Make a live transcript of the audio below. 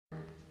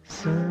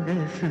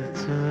సొగసు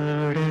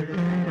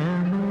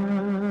చూడతరమా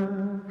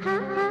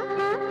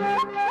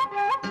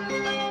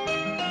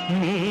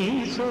నీ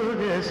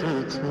సొగసు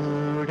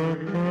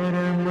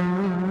చూడతరమా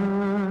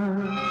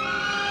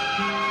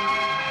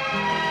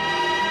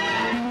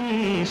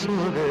నీ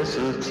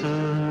సొగసు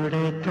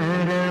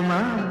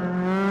చూడతరమా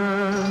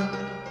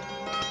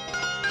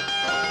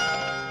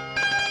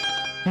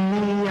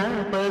నీ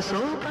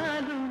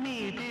ఆపసోపాలు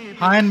నీటి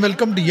Hi, and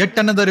welcome to yet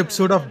another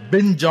episode of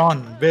Binge On,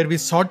 where we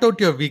sort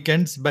out your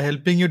weekends by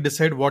helping you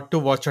decide what to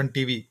watch on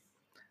TV.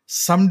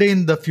 Someday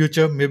in the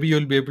future, maybe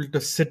you'll be able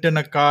to sit in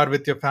a car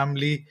with your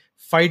family,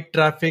 fight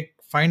traffic,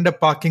 find a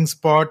parking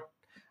spot,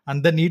 and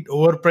then eat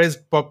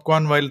overpriced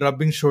popcorn while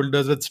rubbing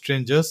shoulders with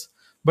strangers.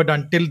 But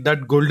until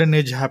that golden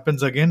age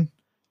happens again,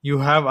 you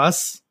have us,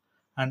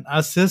 and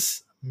us is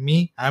me.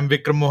 I'm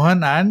Vikram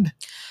Mohan, and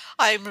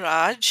I'm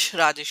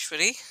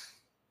Rajeshwari.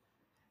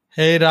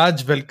 hey Raj,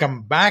 welcome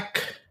back.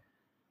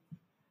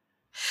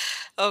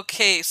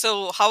 Okay, so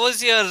how was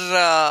your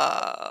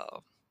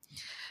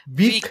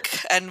week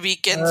and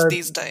weekends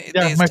these days?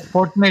 Yeah, my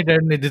fortnight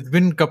ended. It's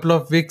been a couple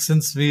of weeks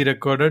since we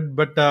recorded,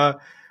 but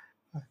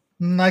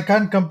I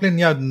can't complain.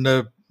 Yeah,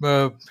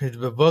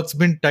 the work's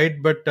been tight,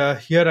 but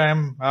here I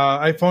am.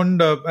 I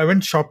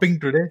went shopping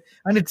today,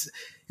 and it's,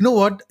 you know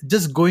what?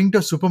 Just going to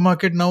a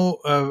supermarket now.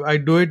 I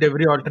do it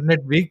every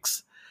alternate weeks,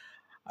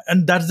 and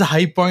that's the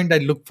high point.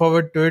 I look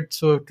forward to it.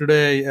 So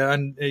today,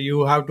 and you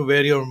have to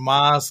wear your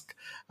mask.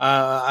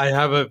 I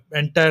have an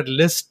entire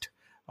list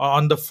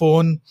on the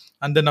phone,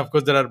 and then of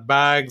course there are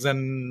bags and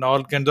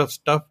all kinds of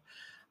stuff,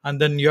 and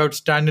then you have to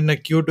stand in a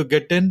queue to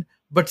get in.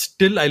 But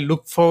still, I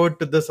look forward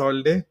to this all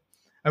day.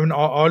 I mean,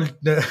 all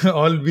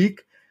all week,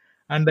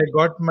 and I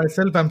got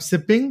myself. I'm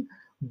sipping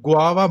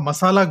guava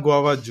masala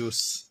guava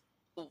juice.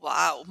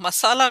 Wow,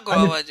 masala And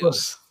guava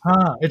juice.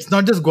 it's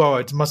not just guava;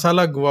 it's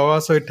masala guava,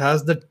 so it has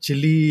the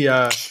chili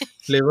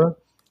flavor.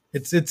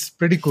 It's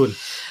pretty cool.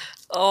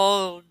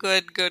 Oh,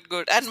 good.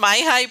 And my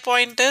high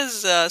point is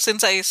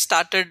since I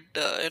started,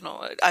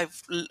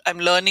 I'm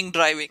learning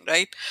driving,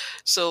 right?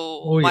 So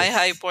Oh my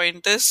high yes.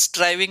 point is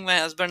driving my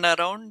husband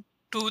around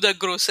to the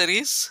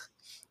groceries,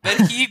 where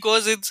he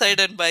goes inside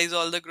and buys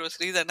all the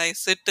groceries, and I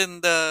sit in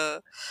the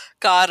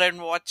car and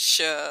watch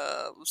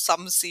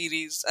some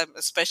series. I'm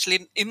especially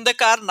in the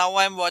car now.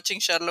 I'm watching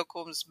Sherlock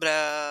Holmes,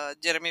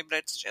 Jeremy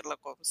Brett's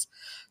Sherlock Holmes.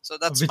 So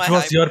that's my Which high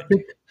was your point.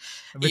 pick?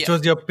 Which Yeah.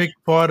 was your pick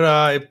for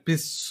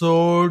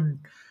episode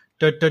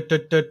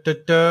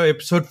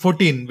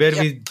 14, where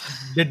Yep. we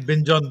did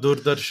binge on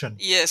Doordarshan.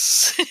 Yes.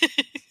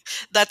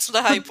 That's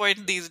the high point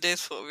these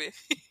days for me.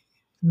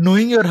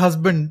 Knowing your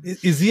husband,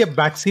 is he a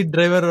backseat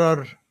driver or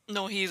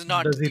No, he's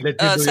not. does he let you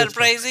do your stuff?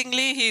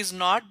 Surprisingly, he's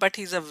not, but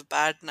he's a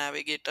bad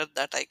navigator,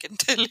 that I can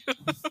tell you.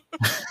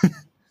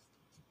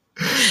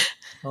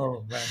 Oh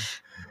man.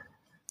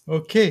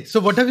 Okay. So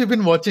what have you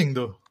been watching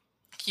though?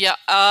 Yeah.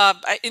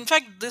 In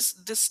fact,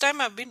 this time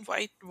I've been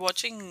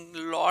watching a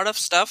lot of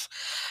stuff.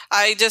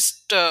 I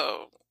just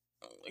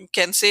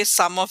can say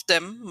some of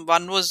them.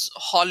 One was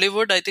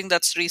Hollywood. I think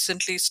that's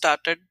recently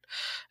started.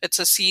 It's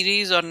a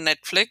series on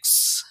Netflix.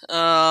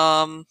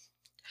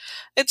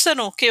 It's an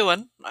okay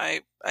one.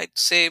 I'd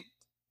say,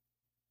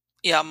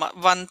 yeah,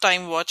 one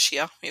time watch.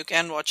 Yeah, you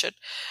can watch it.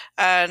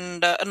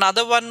 And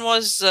another one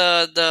was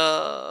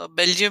the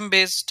Belgium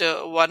based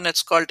one.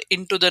 It's called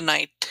Into the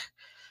Night.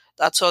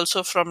 That's also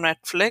from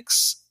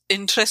Netflix.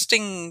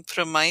 Interesting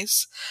premise.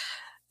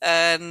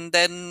 And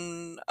then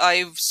I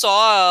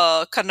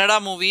saw a Kannada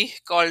movie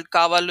called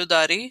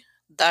Kavaludari.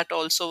 That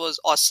also was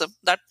awesome.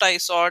 That I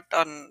saw it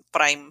on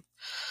Prime.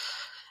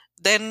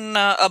 Then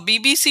a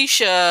BBC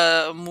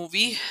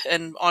movie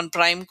and on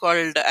Prime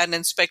called An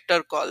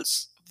Inspector Calls.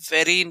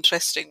 Very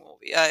interesting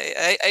movie.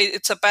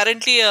 It's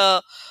apparently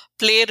a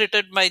play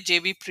written by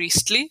J.B.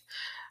 Priestley.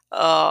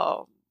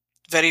 Uh,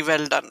 Very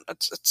well done.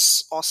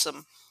 It's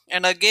awesome.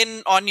 And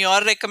again, on your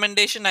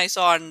recommendation, I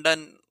saw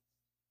Undone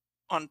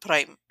on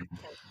Prime.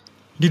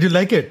 Did you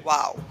like it?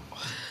 Wow,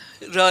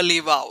 really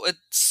wow!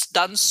 It's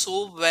done so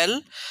well.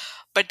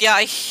 But yeah,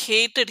 I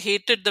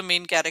hated the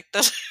main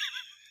character.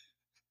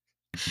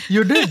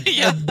 You did.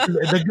 Yeah,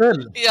 The girl.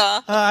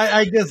 yeah.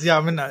 I guess. Yeah.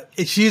 I mean,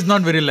 she's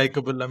not very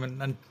likable. I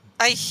mean, and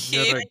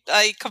you're right.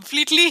 I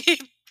completely,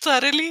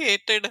 thoroughly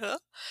hated her.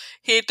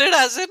 Hated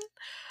as in,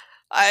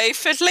 I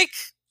felt like,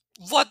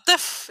 what the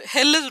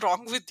hell is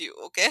wrong with you?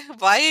 Okay,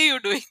 why are you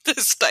doing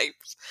this type?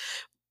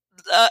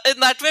 In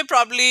that way,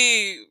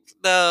 probably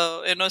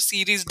the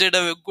series did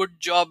a good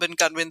job in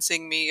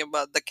convincing me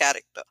about the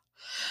character.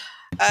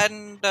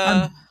 And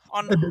And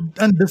on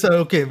and this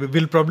okay,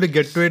 we'll probably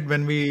get to it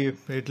when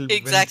it's a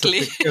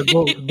exactly. pick.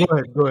 Go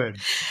ahead. Go ahead.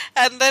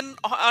 And then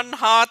on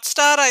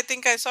Hotstar, I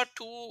think I saw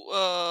two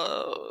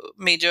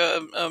major,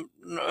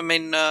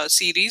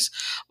 series.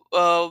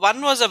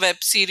 One was a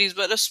web series,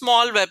 but a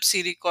small web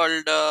series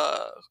called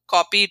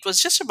Copy. It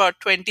was just about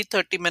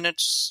 20-30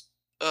 minutes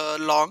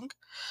long.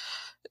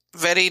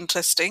 Very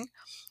interesting.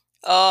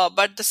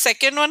 But the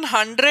second one,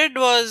 100,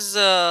 was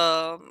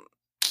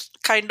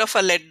kind of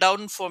a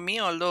letdown for me,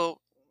 although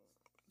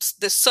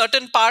the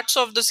certain parts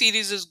of the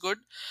series is good.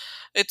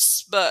 It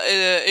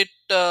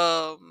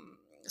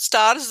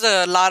stars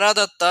Lara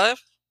Datta,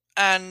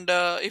 and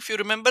if you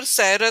remember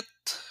Sairat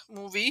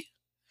movie,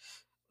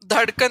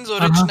 Dhadkan's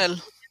Uh-huh. original.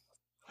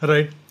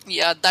 Right.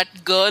 Yeah,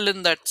 that girl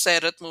in that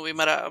Sairat movie,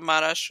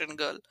 Maharashtrian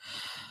girl.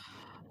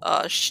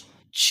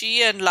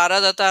 She and Lara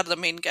Datta are the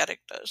main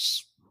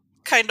characters.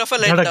 Kind of a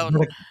Dhadak, letdown.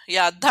 Dhadak.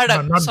 Yeah,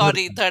 No, Dhadak. not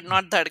Sorry, Dhadkan.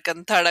 not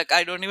Dhadkan. Dhadak.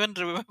 I don't even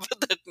remember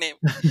that name.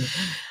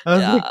 I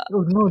was like, Yeah,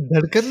 oh, no,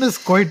 Dhadkan is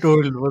quite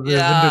old,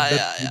 isn't it?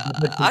 That, yeah.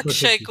 that's Shilpa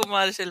Akshay Shetty.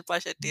 Kumar, Shilpa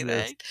Shetty, Yes.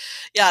 right?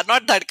 Yeah,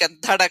 not Dhadkan.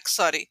 Dhadak.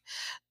 Sorry,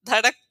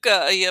 Dhadak.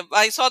 Yeah,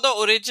 I saw the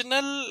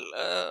original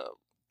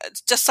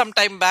just some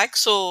time back,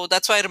 so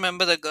that's why I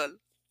remember the girl.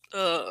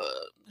 Uh,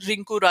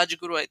 Rinku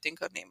Rajguru, I think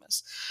her name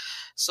is.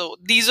 So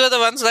these were the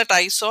ones that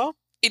I saw.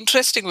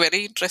 Interesting,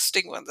 very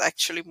interesting ones,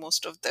 actually,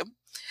 most of them.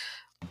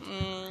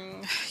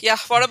 Yeah,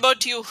 what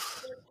about you?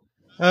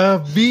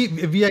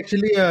 We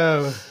actually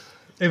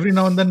every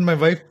now and then my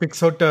wife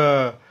picks out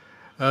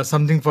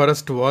something for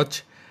us to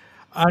watch,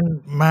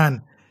 and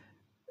man,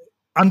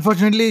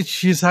 unfortunately,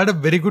 she's had a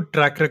very good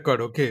track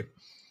record. Okay,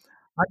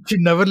 and she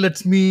never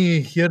lets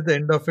me hear the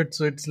end of it.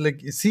 So it's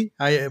like, you see,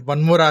 I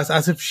one more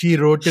as if she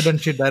wrote it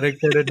and she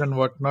directed it and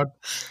whatnot.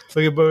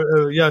 Okay, but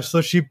yeah,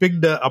 so she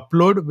picked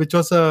Upload, which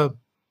was a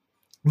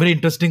very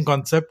interesting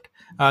concept.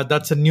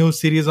 That's a new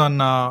series on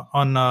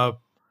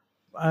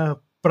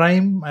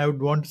Prime. I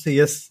would want to say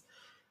yes.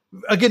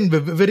 Again,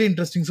 very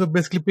interesting. So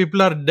basically,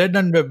 people are dead,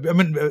 and I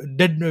mean,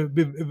 dead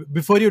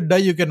before you die,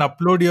 you can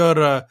upload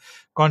your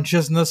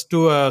consciousness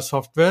to a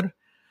software.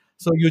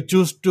 So you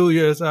choose to,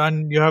 yes,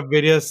 and you have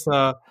various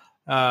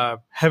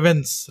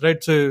heavens,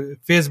 right? So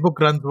Facebook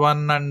runs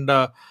one, and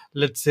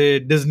let's say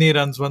Disney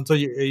runs one. So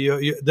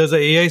there's a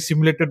AI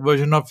simulated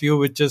version of you,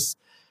 which is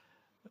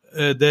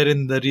there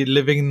in the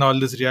living in all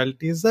these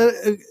realities.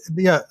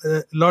 Yeah,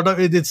 a lot of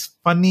it. It's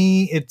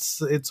funny.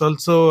 It's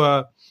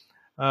also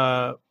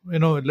you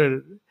know,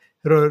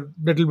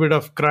 little bit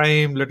of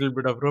crime, little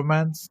bit of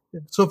romance.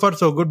 So far,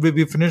 so good.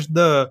 We finished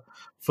the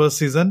first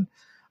season,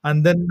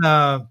 and then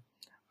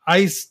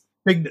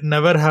picked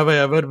Never Have I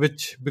Ever,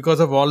 which because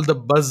of all the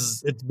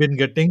buzz it's been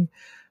getting.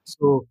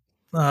 So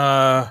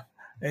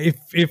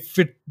if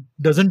it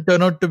doesn't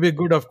turn out to be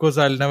good, of course,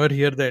 I'll never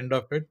hear the end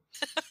of it.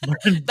 But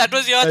That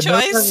was your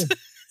Never choice.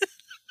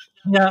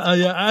 yeah,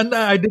 yeah, and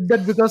I did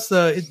that because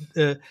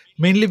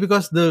mainly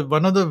because the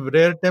one of the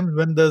rare times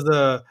when there's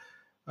a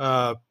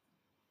uh,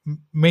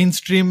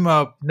 mainstream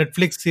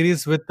Netflix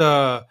series with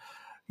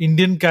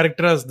Indian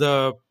character as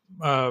the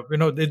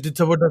it's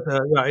about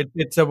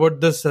it's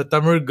about this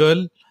Tamil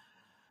girl.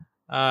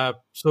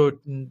 So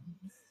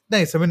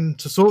nice. I mean,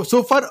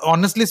 so far,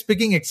 honestly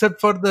speaking,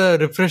 except for the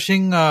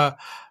refreshing uh,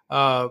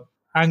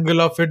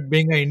 angle of it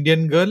being an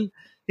Indian girl,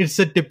 it's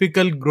a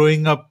typical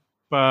growing up,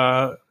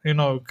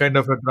 kind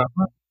of a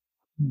drama.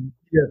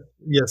 Yes,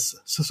 yes.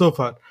 So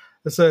far,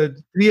 so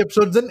three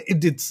episodes in,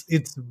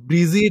 it's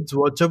breezy, it's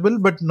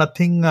watchable, but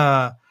nothing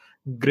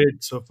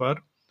great so far.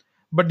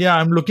 But yeah,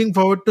 I'm looking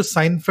forward to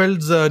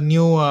Seinfeld's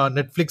new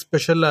Netflix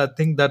special. I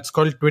think that's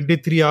called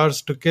 23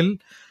 Hours to Kill,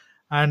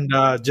 and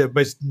by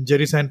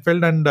Jerry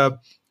Seinfeld. And uh,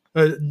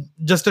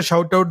 just a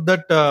shout out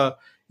that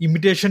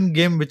Imitation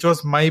Game, which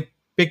was my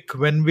pick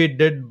when we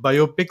did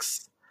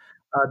biopics,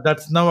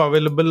 that's now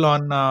available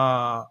on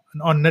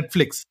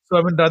Netflix. So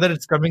I mean, rather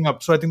it's coming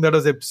up. So I think that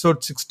was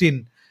episode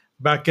 16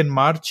 back in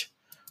March.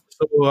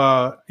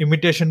 So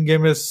Imitation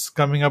Game is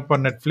coming up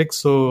on Netflix.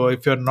 So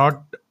if you're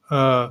not,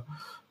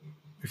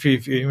 if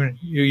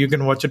you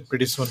can watch it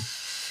pretty soon.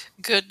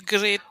 Good,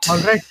 great. All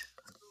right.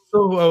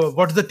 So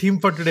what's the theme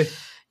for today?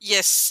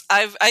 Yes,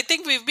 I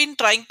think we've been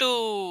trying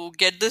to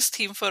get this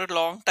theme for a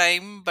long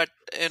time, but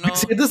you We know,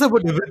 say this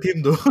about every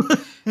theme, though.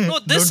 no,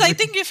 this Don't I we?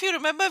 think if you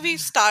remember, we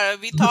This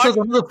thought, was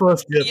one of the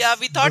first. yeah, Yes,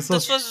 we thought this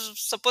this was. was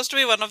supposed to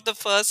be one of the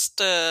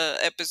first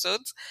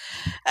episodes,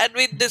 and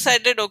we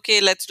decided,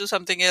 okay, let's do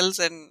something else,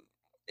 and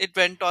it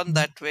went on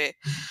that way.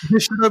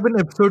 This should have been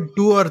episode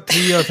 2 or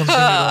 3 or something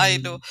I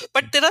around. know,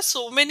 but there are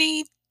so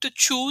many to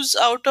choose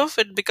out of.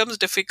 It becomes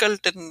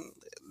difficult in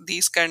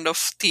these kind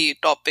of the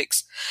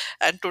topics,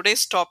 and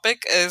today's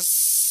topic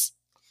is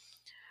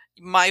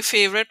my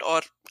favorite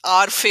or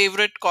our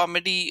favorite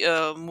comedy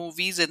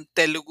movies in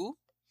Telugu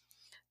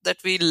that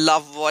we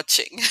love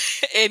watching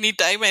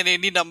anytime and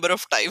any number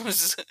of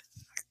times.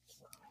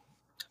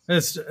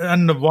 Yes,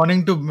 and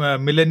warning to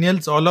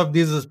millennials, all of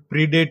these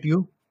predate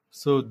you.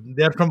 So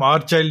they are from our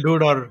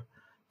childhood or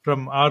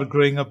from our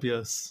growing up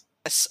years.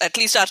 Yes, at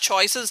least our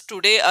choices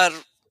today are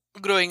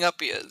growing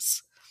up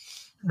years.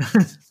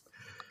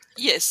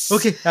 Yes.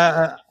 Okay,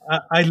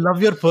 I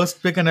love your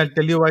first pick, and I'll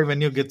tell you why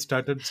when you get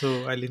started.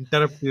 So I'll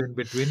interrupt you in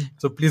between.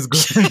 So please go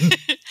ahead.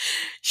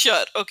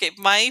 Sure. Okay.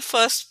 My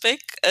first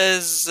pick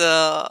is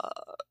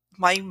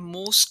my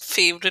most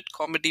favorite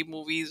comedy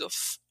movies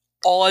of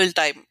all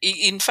time.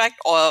 In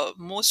fact,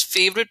 most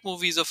favorite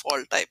movies of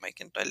all time, I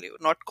can tell you,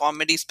 not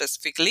comedy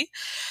specifically.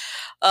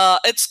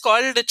 It's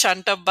called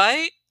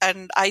Chantabai,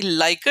 and I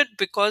like it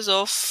because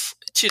of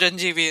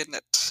Chiranjeevi in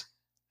it.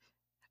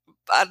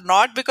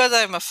 not because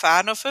I'm a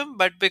fan of him,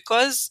 but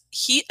because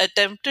he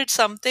attempted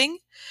something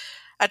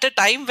at a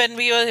time when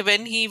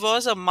he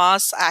was a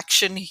mass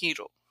action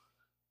hero,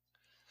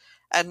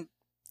 and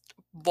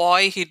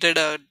boy, he did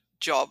a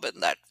job in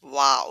that.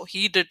 Wow,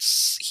 he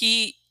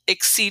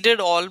exceeded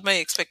all my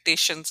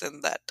expectations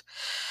in that.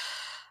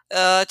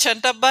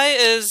 Chantabbai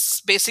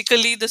is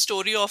basically the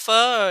story of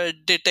a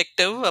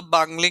detective, a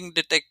bungling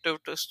detective,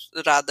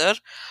 rather,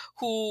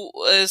 who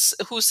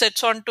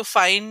sets on to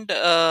find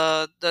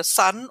the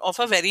son of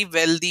a very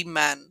wealthy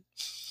man,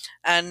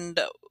 and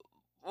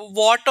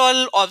what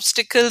all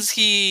obstacles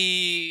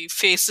he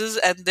faces,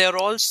 and they're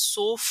all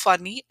so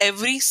funny.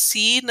 Every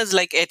scene is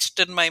like etched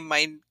in my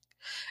mind.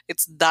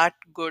 It's that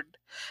good.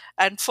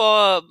 And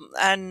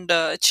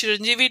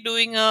Chiranjeevi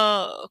doing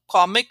a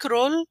comic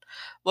role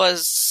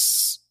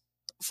was,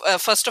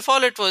 first of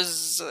all, it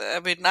was, I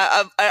mean,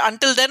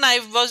 until then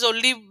I've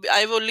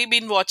only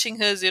been watching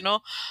his,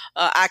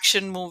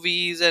 action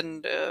movies,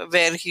 and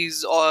where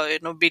he's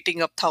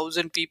beating up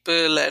 1,000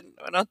 people, and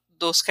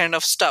those kind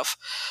of stuff.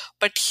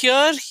 But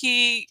here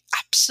he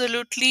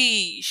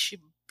absolutely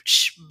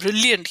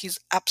brilliant. He's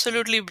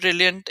absolutely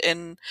brilliant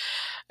in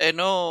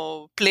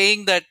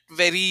playing that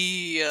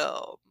very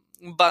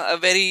a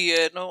very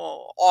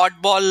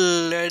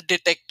oddball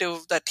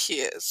detective that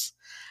he is.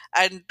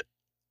 And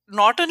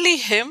not only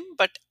him,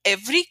 but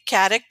every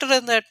character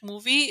in that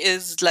movie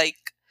is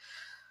like,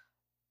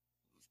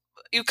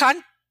 you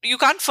can't you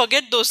can't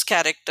forget those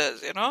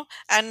characters,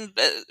 and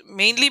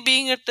mainly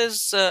being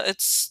it's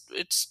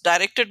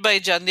directed by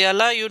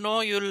Jandiala.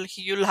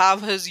 You'll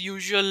have his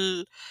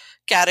usual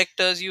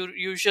characters,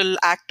 usual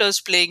actors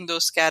playing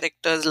those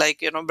characters, like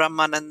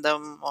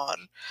Brahmanandam, or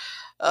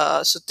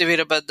Sutti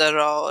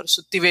Veerabhadra, or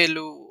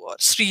Suttivelu, or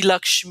Sri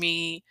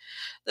Lakshmi.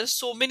 There's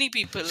so many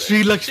people.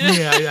 Sri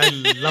Lakshmi, I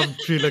love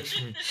Sri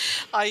Lakshmi.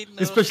 I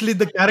know. Especially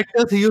the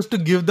characters he used to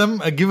give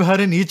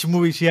her in each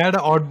movie. She had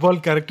an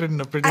oddball character in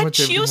pretty And much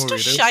she every used to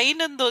movie, right?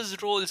 shine in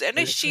those roles, and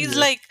she's Yes.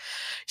 like,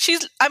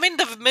 I mean,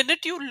 the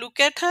minute you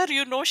look at her,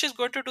 she's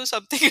going to do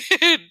something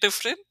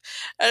different,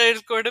 and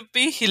it's going to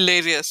be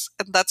hilarious.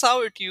 And that's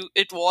how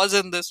it was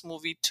in this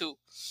movie too.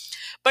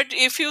 But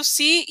if you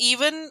see,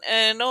 even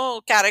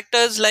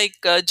characters like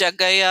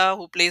Jagaya,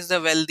 who plays the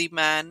wealthy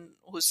man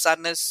whose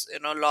son is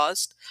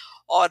lost,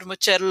 or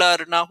Mucherla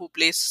Aruna, who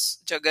plays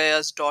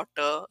Jagaya's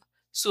daughter,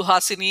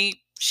 Suhasini,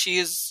 she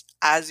is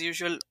as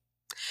usual.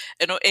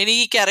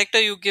 Any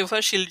character you give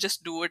her, she'll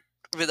just do it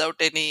without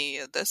any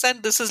this,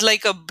 and this is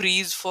like a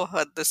breeze for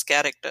her, this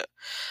character.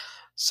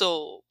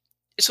 So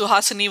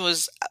Suhasini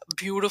was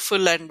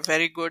beautiful and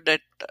very good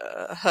at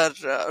her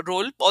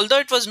role, although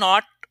it was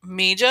not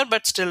major,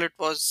 but still it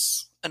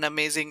was an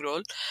amazing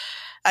role.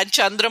 And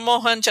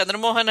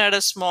Chandramohan had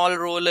a small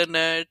role in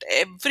it.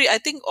 I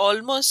think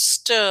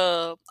almost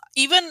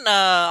even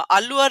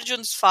Allu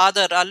Arjun's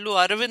father, Allu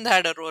Aravind,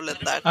 had a role in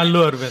that.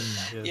 Allu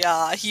Arvind,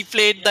 Yeah, he yes.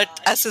 played that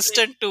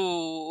assistant to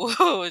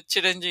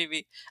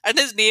Chiranjeevi, and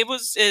his name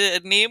was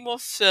name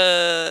of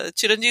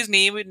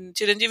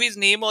Chiranjeevi's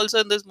name also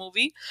in this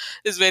movie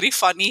is very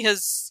funny.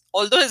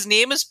 Although his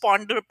name is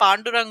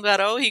Panduranga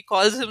Rao, he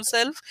calls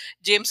himself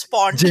James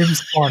Pond.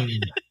 James Bond.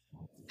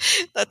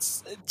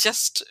 That's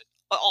just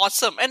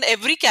awesome. And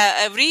every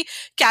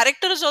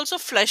character is also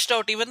fleshed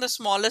out. Even the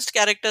smallest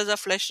characters are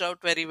fleshed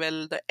out very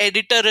well. The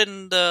editor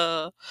in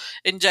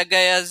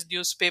Jagaya's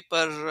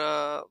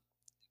newspaper,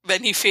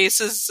 when he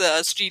faces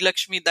Sri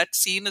Lakshmi, that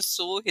scene is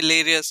so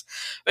hilarious.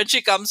 When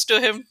she comes to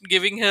him,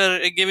 giving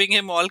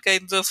him all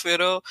kinds of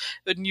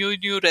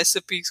new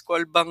recipes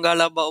called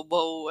Bangala Bau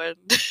Bau, and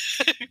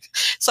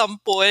some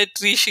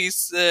poetry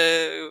she's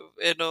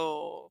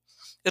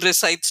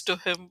recites to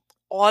him,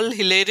 all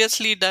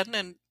hilariously done.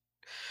 And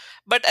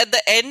but at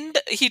the end,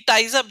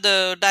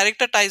 the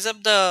director ties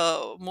up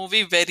the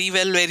movie very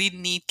well, very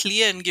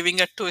neatly, and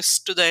giving a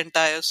twist to the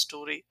entire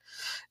story.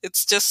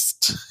 It's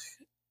just,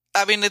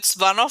 I mean, it's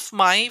one of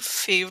my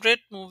favorite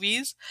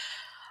movies,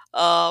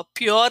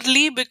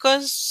 purely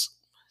because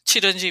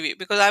Chiranjeevi,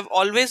 because I've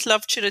always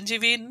loved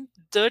Chiranjeevi in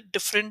the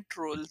different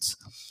roles.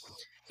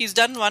 He's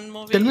done one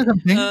Tell me movie,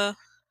 something.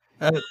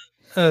 Uh,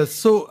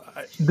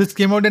 this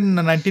came out in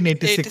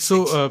 1986.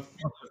 So 86.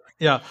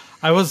 yeah,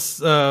 I was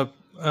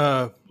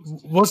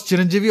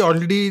Chiranjeevi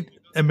already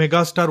a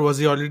megastar? Was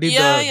he already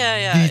Yeah, the yeah, the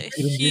yeah.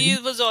 He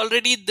Chiranjeevi? was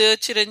already the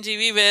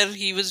Chiranjeevi, where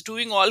he was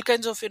doing all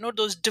kinds of,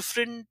 those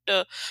different,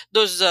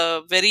 those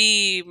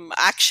very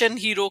action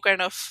hero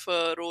kind of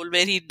role,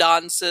 where he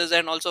dances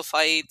and also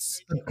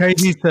fights.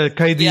 Kaidi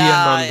and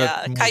Yeah, all that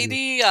yeah.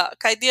 movie.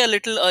 Kaidi a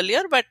little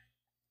earlier, but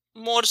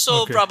more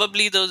so Okay.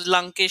 probably those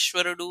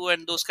Lankeshwaradu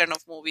and those kind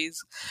of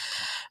movies,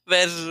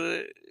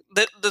 where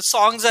the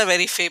songs are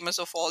very famous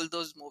of all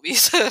those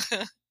movies.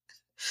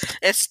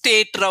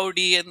 Estate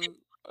Rowdy, and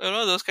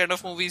those kind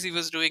of movies he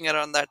was doing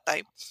around that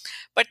time.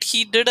 But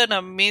he did an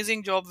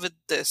amazing job with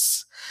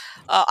this.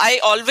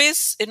 I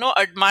always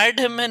admired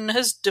him in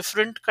his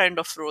different kind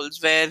of roles,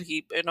 where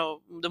he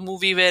the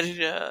movie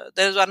where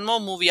there's one more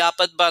movie,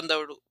 Apad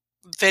Bandhavadu,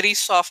 very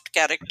soft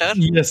character.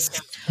 Yes.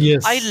 I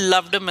Yes.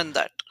 loved him in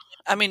that.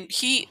 I mean,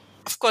 he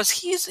of course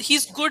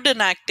he's good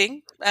in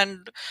acting,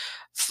 and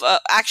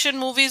action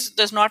movies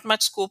there's not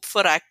much scope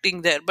for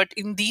acting there, but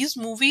in these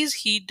movies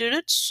he did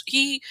it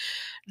he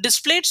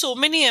displayed so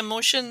many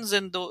emotions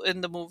in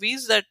the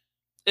movies that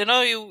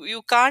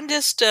you can't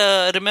just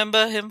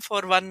remember him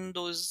for one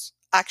those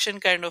action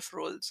kind of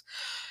roles.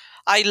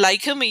 I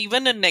like him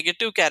even in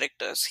negative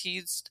characters.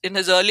 He's in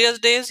his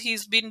earliest days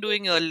he's been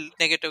doing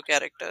negative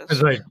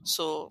characters. Right,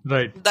 So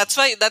right. that's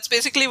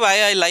basically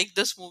why I like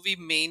this movie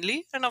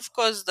mainly. And of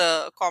course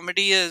the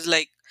comedy is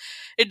like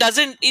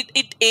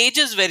it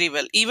ages very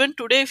well. Even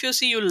today if you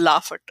see you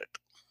laugh at it.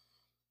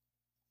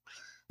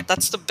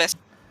 That's the best.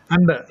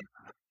 And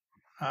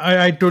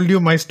I told you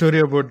my story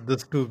about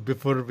this too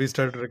before we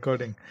started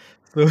recording.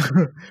 So,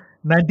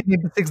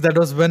 1986, that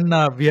was when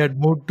we had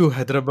moved to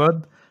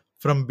Hyderabad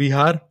from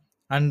Bihar,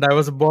 and I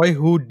was a boy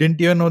who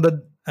didn't even know that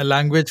a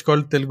language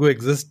called Telugu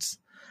exists,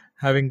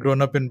 having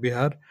grown up in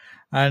Bihar.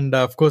 And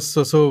of course,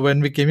 so when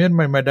we came here,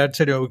 my dad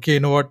said, "Okay, you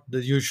know what?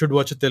 You should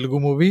watch a Telugu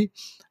movie."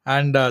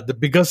 And the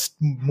biggest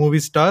movie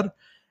star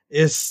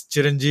is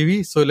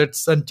Chiranjeevi. So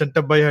and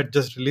Chantabhai had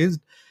just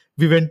released.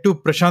 We went to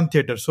Prashant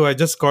Theatre. So I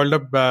just called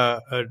up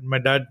my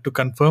dad to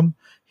confirm.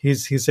 He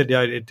said,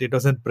 yeah, it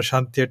was in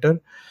Prashant Theatre.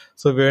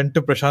 So we went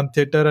to Prashant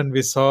Theatre and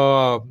we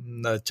saw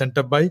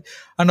Chantabhai.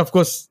 And of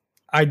course,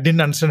 I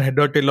didn't understand head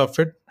or tail of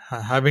it,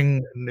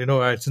 having,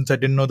 since I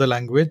didn't know the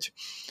language.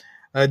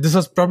 This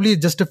was probably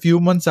just a few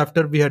months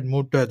after we had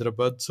moved to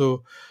Hyderabad.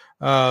 So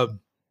uh,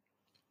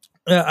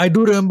 I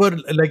do remember,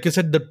 like you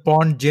said, the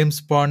Pond, James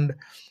Pond,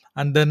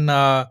 and then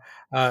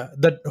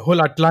that whole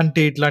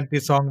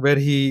Atlante song where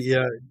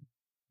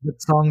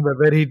that song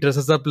where he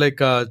dresses up like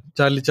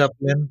Charlie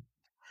Chaplin,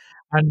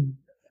 and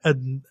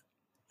and,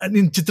 and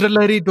in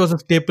Chitralahari it was a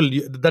staple.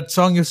 That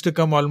song used to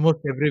come almost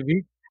every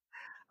week,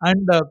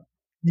 and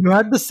you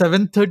had the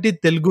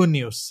 7:30 Telugu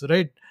news,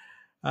 right?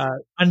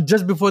 And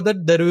just before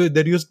that,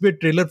 there used to be a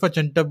trailer for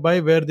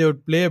Chantabhai where they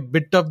would play a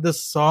bit of the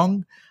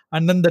song,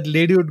 and then that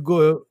lady would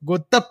go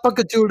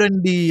Tappaka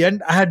Chudandi,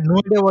 and I had no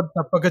idea what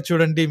Tappaka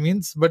Chudandi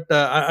means, but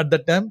at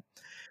that time,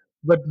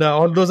 but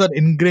all those are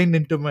ingrained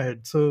into my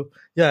head. So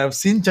yeah, I've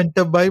seen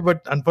Chantabhai,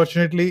 but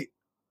unfortunately,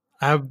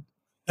 I have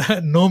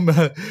no.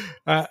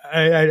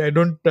 I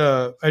don't.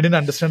 I didn't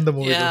understand the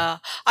movie though. Yeah,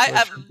 So I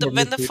should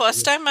probably when the see it first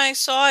again. time I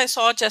saw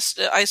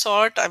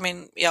it. I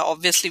mean, yeah,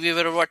 obviously we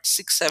were what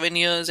 6, 7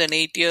 years and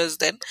 8 years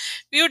then.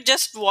 We would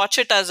just watch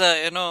it as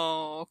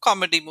a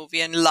comedy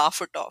movie and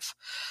laugh it off.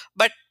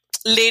 But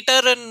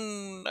later,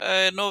 in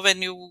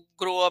when you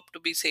grow up to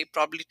be say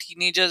probably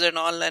teenagers and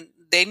all, and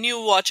then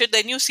you watch it,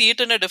 then you see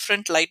it in a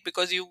different light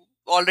because you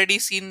already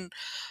seen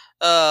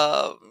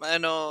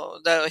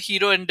the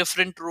hero in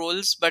different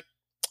roles, but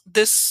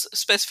this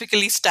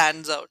specifically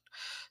stands out.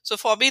 So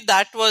for me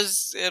that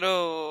was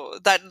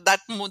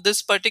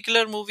this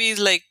particular movie is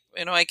like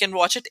I can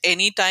watch it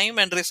anytime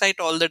and recite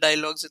all the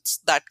dialogues. It's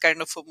that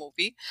kind of a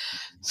movie.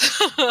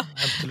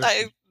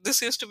 Absolutely.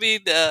 This used to be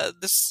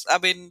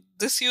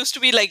this used to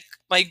be like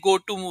my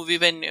go-to movie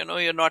when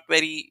you're not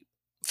very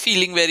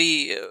feeling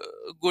very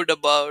good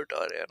about,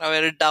 or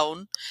very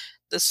down.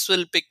 This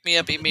will pick me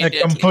up A immediately.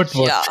 comfort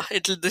Yeah, watch.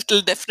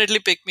 it'll definitely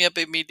pick me up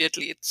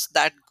immediately. It's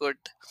that good.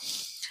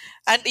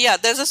 And yeah,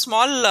 there's a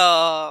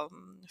small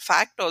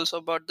fact also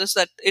about this,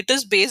 that it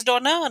is based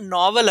on a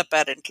novel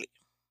apparently.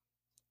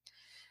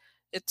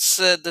 It's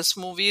this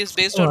movie is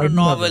based Oh, on I a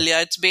didn't know novel. that.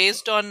 Yeah, it's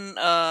based on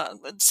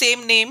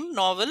same name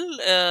novel.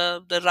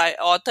 The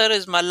author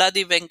is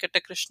Malladi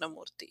Venkata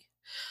Krishnamurthy.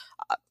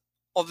 Uh,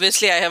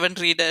 Obviously I haven't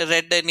read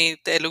any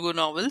Telugu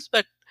novels,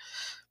 but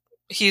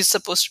he's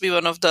supposed to be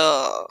one of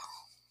the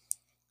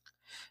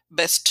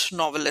best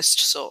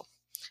novelists. So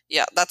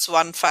yeah, that's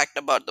one fact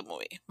about the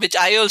movie, which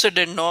I also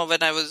didn't know.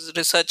 When I was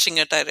researching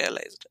it, I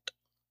realized it.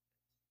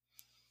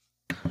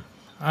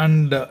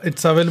 And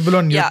it's available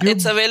on Yeah,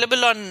 it's YouTube.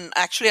 available on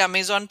actually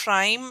Amazon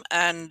Prime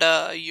and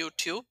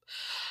YouTube.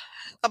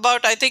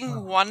 About I think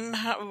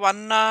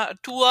Uh,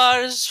 2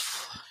 hours,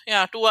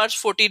 yeah, 2 hours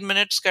 14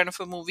 minutes kind of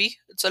a movie.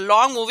 It's a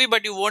long movie,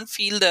 but you won't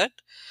feel that.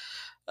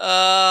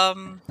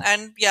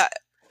 And yeah,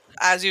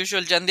 as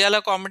usual,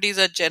 Jandiala comedies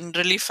are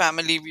generally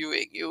family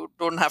viewing. You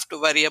don't have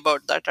to worry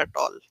about that at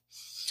all.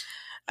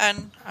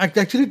 And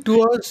Actually,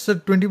 2 hours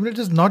 20 minutes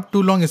is not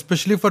too long,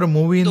 especially for a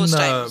movie those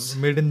times,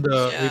 made in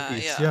the yeah,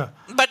 80s. yeah. Yeah,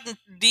 But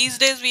these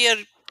days we are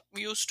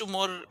used to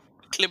more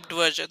clipped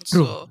versions.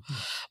 true. So,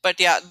 but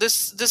yeah,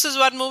 this is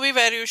one movie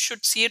where you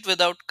should see it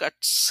without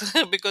cuts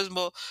because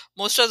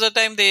most of the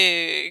time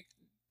they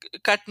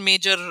cut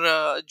major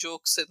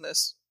jokes in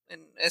this.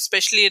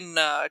 Especially in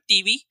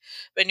TV,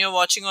 when you're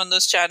watching on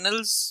those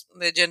channels,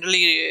 they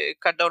generally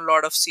cut down a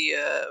lot of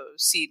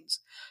scenes.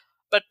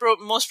 But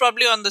most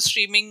probably on the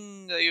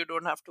streaming, you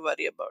don't have to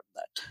worry about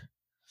that.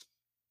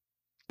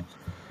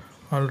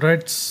 All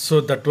right, so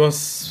that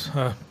was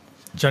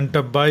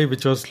Chantabhai,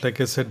 which was,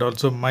 like I said,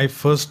 also my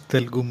first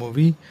Telugu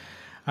movie.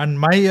 And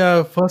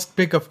my first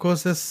pick, of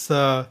course, is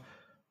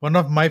one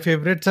of my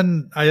favorites.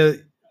 And I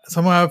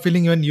somehow have a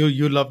feeling even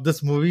you love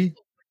this movie.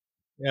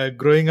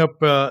 Growing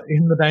up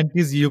in the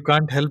 90s, you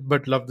can't help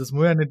but love this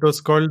movie. And it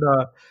was called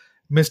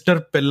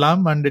Mr.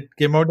 Pellam, and it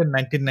came out in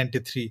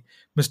 1993.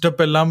 Mr.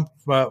 Pellam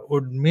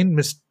would mean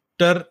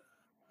Mr.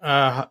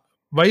 Uh,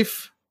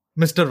 wife,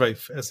 Mr.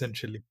 Wife,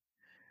 essentially.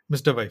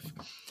 Mr. Wife.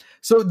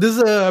 So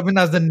this, I mean,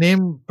 as the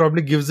name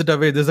probably gives it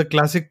away, this is a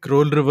classic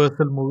role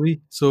reversal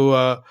movie.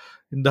 So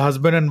the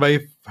husband and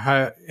wife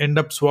end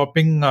up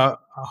swapping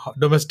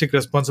domestic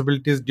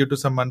responsibilities due to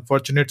some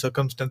unfortunate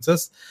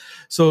circumstances.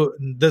 So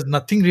there's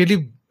nothing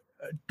really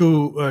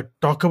to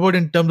talk about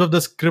in terms of the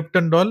script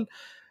and all.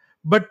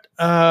 But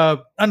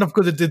and of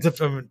course,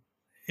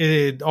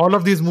 all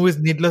of these movies,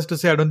 needless to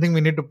say, I don't think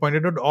we need to point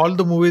it out. All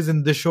the movies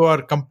in this show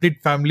are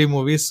complete family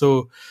movies,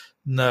 so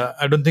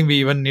I don't think we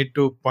even need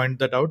to point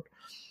that out.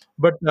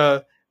 But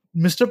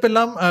Mr.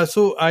 Pellam,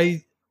 so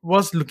I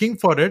was looking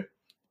for it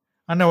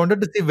and I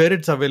wanted to see where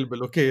it's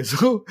available. Okay,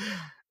 so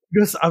it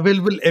was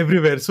available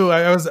everywhere. So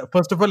I was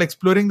first of all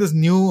exploring this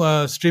new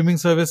streaming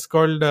service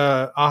called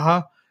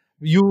Aha.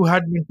 You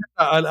had mentioned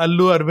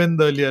Allu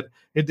Arvind earlier.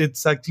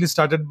 It's actually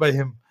started by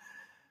him.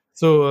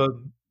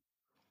 So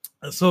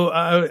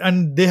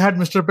and they had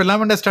Mr.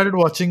 Pellam, and I started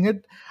watching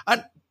it,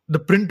 and the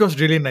print was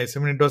really nice.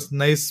 I mean, it was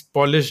nice,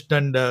 polished,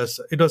 and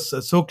it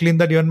was so clean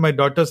that even my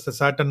daughters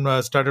sat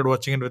and started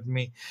watching it with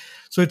me.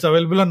 So it's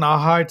available on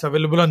Aha, it's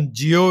available on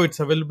Geo, it's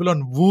available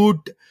on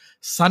Woot,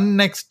 Sun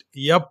Next,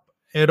 Yup,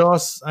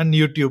 Eros, and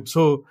YouTube.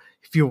 So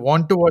if you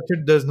want to watch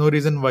it, there's no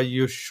reason why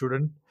you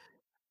shouldn't.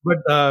 But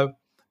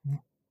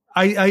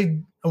I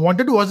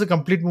wanted to watch the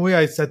complete movie.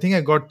 I think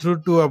I got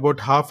through to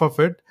about half of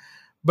it,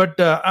 but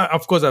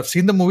of course I've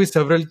seen the movie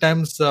several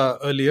times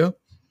earlier.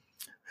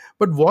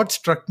 But what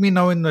struck me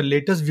now in the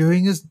latest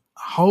viewing is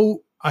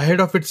how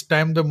ahead of its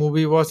time the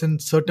movie was in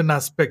certain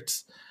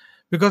aspects.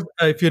 Because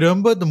if you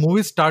remember, the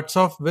movie starts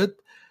off with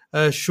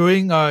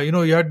showing,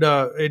 you had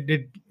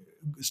it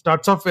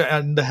starts off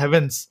in the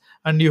heavens,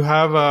 and you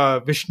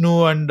have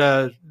Vishnu and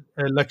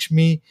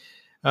Lakshmi.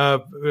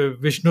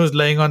 Vishnu is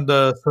lying on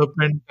the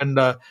serpent, and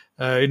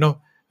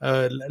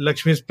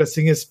Lakshmi is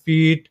pressing his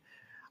feet,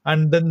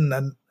 and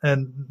then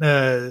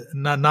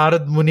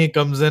Narad Muni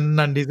comes in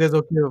and he says,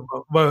 "Okay,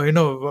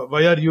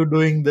 why are you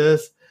doing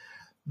this?"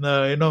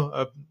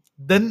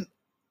 Then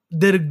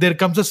there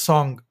comes a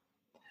song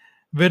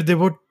where they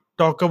would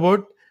talk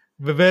about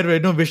where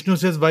Vishnu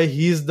says why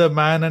he is the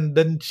man, and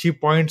then she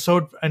points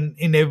out, and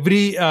in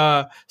every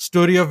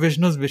story of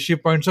Vishnu's, she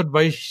points out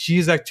why she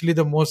is actually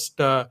the most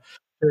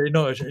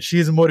she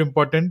is more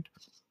important.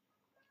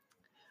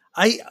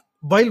 I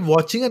While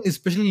watching and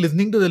especially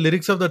listening to the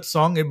lyrics of that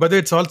song, but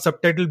it's all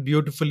subtitled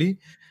beautifully.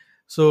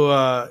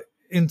 So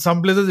in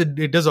some places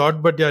it is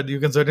odd, but yeah, you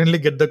can certainly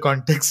get the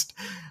context.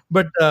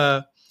 But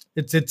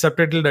it's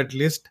subtitled at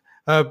least.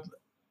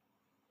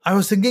 I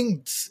was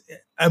thinking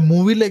a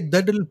movie like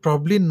that will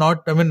probably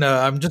not. I mean,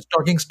 I'm just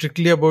talking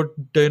strictly about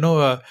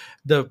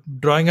the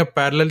drawing a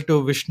parallel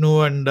to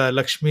Vishnu and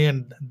Lakshmi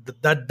and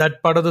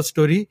that part of the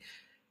story.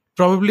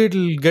 Probably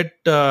it'll get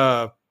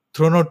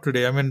thrown out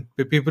today. I mean,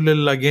 people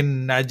will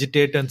again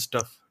agitate and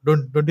stuff.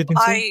 Don't you think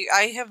so?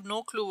 I have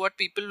no clue what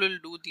people will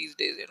do these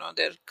days.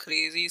 They're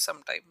crazy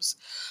sometimes.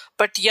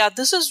 But yeah,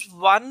 this is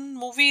one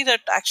movie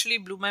that actually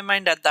blew my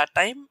mind at that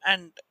time,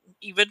 and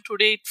even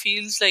today it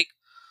feels like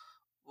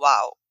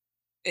wow.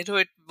 It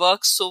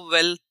works so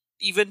well.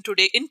 Even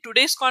today, in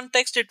today's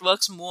context, it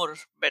works more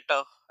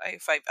better. I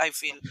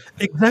feel.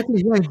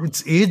 Exactly. Yeah,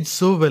 it's aged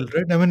so well,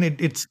 right? I mean,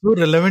 it's so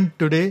relevant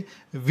today.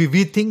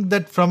 We think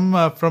that from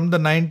the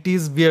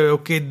 90s, we are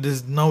okay.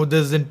 This in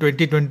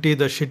 2020,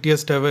 the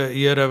shittiest ever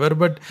year ever.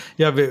 But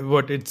yeah,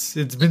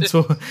 it's been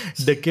so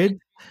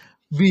decades.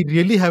 We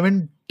really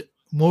haven't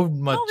moved No,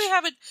 we much.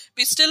 haven't.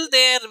 We're still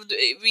there.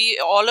 We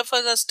all of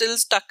us are still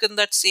stuck in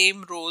that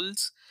same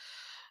roles,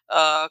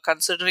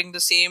 considering the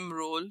same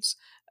roles,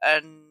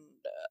 and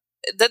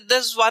that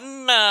there's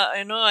one.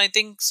 I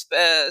think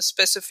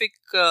specific.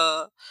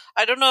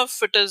 I don't know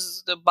if it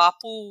is the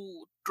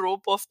Bapu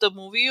trope of the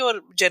movie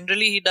or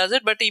generally he does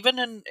it, but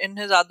even in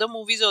his other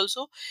movies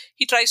also,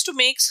 he tries to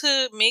make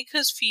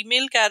his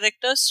female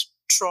characters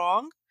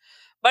strong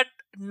but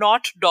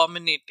not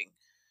dominating.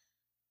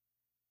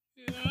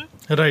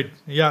 Mhm. Right.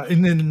 Yeah.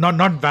 Not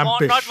Not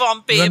vampish.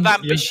 Even yeah.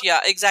 vampish,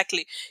 yeah,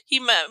 exactly. He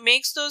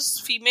makes those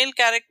female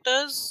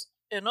characters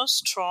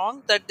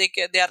strong, that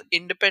they are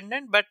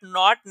independent but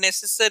not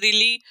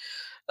necessarily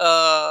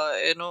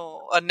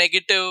a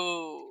negative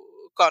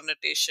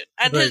connotation,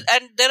 and Right.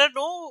 there are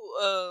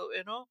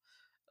no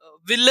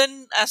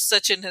villain as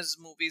such in his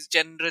movies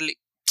generally.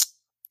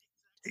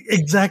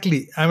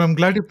 Exactly. I'm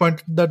glad you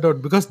pointed that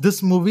out because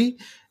this movie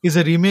is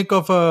a remake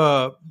of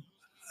a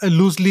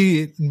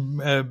loosely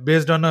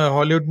based on a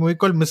Hollywood movie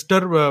called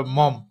Mr.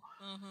 Mom.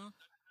 Mm-hmm.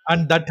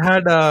 And that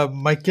had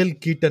Michael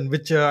Keaton,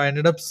 which I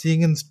ended up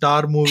seeing in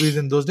Star movies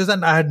in those days.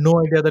 And I had no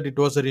idea that it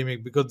was a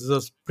remake because this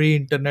was pre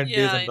internet Yeah,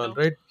 days I and all, know.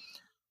 right?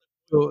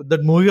 So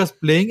that movie was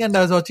playing and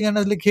I was watching and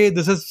I was like, hey,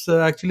 this is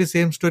actually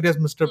same story as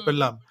Mr. Hmm.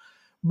 Pellam.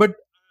 But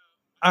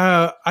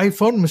I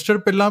found Mr.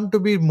 Pellam to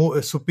be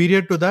more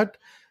superior to that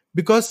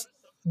because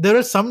there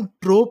are some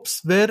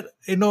tropes where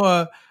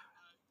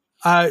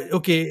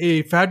okay,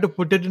 if I had to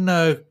put it in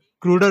a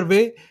cruder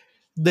way,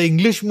 the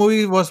English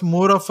movie was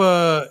more of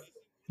a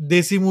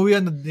desi movie,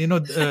 and in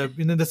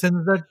the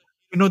sense that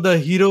the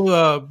hero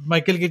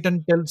Michael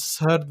Keaton tells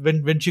her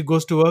when she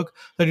goes to work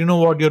that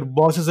what your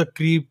boss is a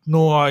creep.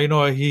 No,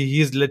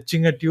 he's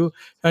leching at you,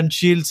 and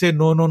she'll say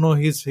no,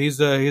 he's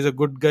a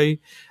good guy.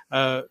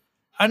 Uh,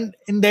 and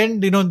in the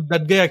end,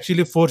 that guy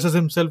actually forces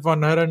himself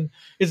on her, and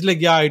it's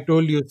like, yeah, I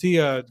told you. See,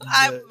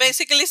 I'm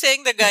basically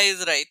saying the guy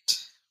is right.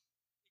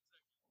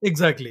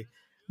 exactly.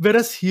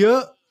 Whereas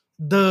here,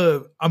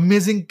 the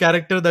amazing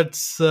character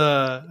that's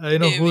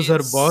who's her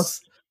AVS.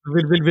 boss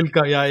will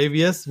come. Yeah,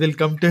 AVS will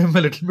come to him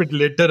a little bit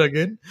later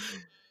again.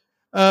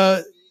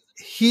 Uh,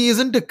 he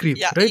isn't a creep,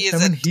 Yeah, right? he I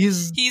mean, isn't.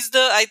 he's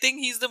I think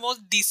he's the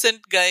most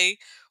decent guy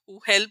who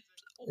helped,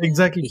 who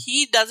exactly,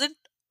 he doesn't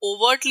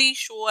overtly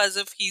show as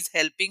if he's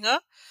helping her,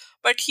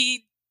 but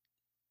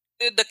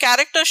the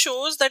character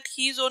shows that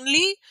he's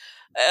only,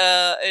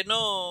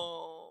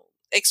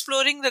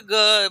 exploring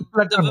the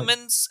platonic.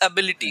 women's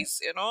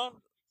abilities,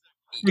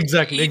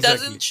 Exactly, he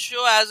doesn't exactly.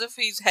 show as if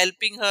he's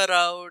helping her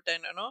out,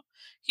 and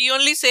he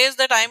only says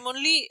that I'm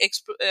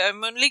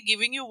only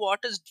giving you what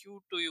is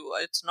due to you.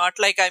 It's not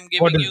like I'm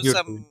What giving is you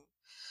beautiful? some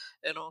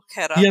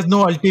kera. He has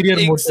no ulterior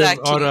motive,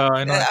 or Exactly.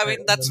 I mean,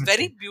 that's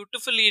very anything.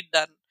 beautifully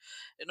done.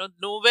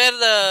 Nowhere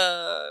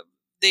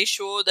they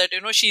show that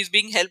she's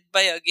being helped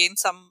by again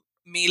some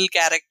male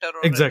character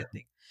or Exactly,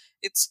 anything.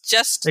 It's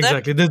just that,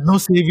 exactly. There's no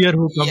savior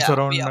who comes yeah,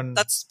 around, yeah, and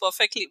that's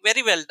perfectly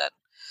very well done.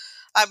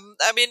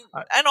 I mean,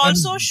 and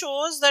also and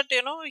shows that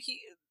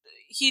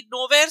he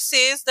nowhere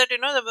says that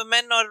the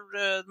women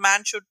or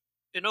man should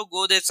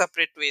go their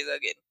separate ways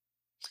again.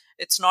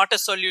 It's not a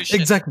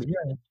solution. exactly.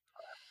 Yeah,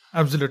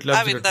 absolutely,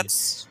 I mean, absolutely.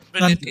 that's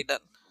And brilliantly done.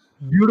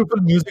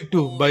 beautiful music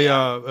too Oh by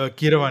yeah,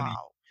 Kiravani.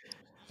 wow.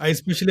 I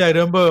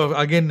remember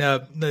again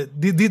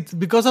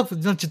because of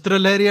Chitra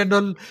Lahiri and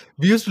all.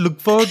 We used to look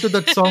forward to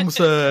that song's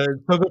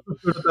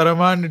Sogasu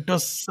Tarama, and it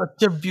was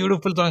such a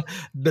beautiful song.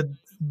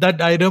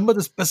 That I remember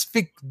the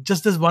specific,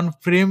 just this one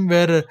frame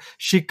where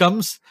she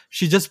comes,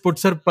 she just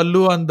puts her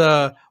pallu on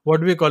the,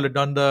 what do we call it,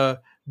 on the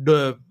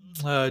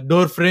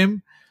door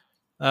frame,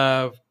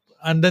 uh,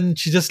 and then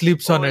she just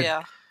sleeps on Oh it.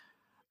 yeah.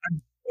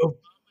 Oh,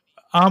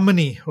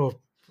 Harmony. Oh,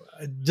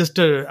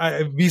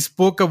 we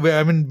spoke.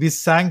 I mean, we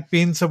sang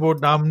pains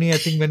about Harmony. I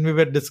think when we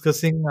were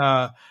discussing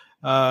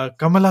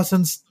Kamal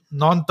Hassan's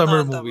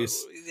non-Tamil Non-Tamil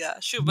movies, movies. Yeah,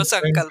 we Shubha were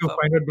trying to Sankalpam.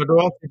 find out. That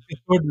was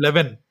episode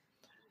 11,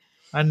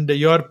 and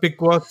your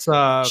pick was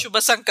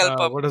Shubha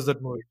Sankalpam. what is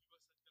that movie?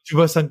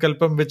 Shubha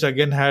Sankalpam, which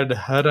again had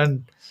her,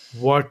 and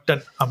what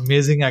an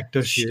amazing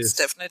actor she She's is.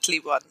 definitely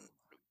one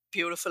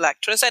beautiful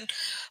actress, and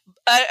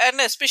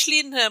especially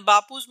in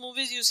Bapu's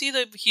movies, you see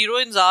the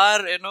heroines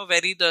are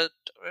very the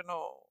you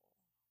know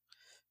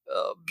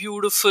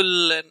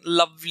beautiful and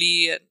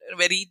lovely and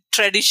very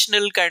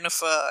traditional kind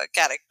of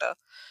character.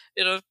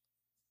 You know,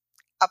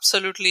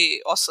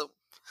 absolutely awesome.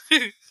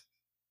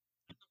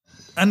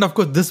 And of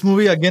course, this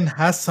movie again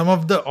has some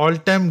of the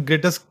all-time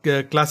greatest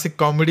classic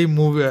comedy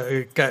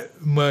movie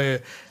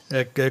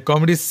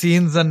comedy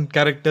scenes and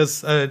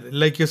characters.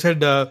 Like you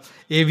said,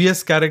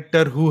 AVS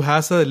character who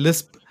has a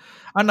lisp,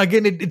 and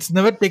again, it's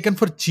never taken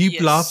for cheap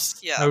Yes, laughs.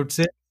 I yeah. would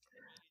say,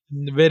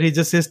 where he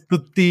just says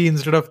 "tutti"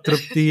 instead of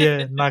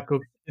 "trupti," "naku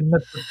chinna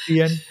tutti,"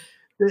 and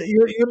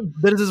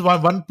there is this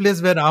one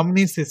place where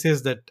Amni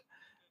says that,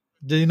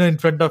 in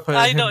front of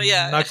I know, him,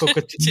 yeah. "naku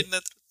oka chinna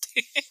Chinna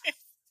Trupti.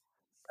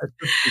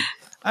 tutti."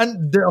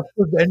 And of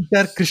course, the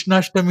entire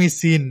Krishnashtami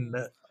scene,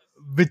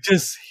 which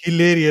is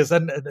hilarious,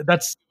 and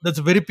that's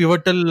a very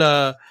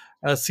pivotal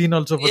scene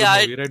also for the Yeah,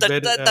 movie, right?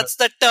 Where that's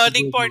the he turning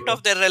goes, point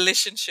of their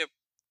relationship.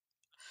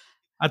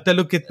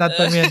 "Atalu Uh,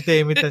 kitnatami ante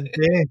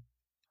emitante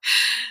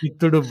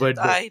ittudu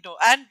birthday." I know.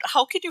 And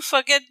how can you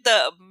forget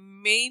the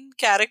main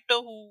character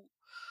who,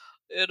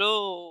 you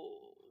know,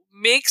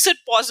 makes it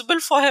possible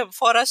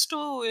for us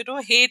to,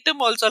 hate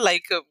him also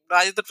like him,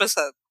 Rajendra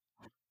Prasad.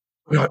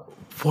 Yeah,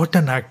 what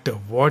an actor!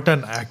 What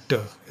an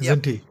actor, Yep,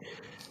 isn't he?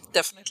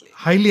 definitely.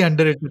 Highly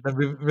underrated. And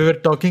we were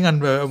talking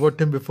about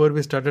him before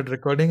we started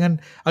recording, and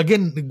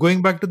again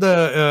going back to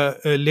the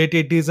late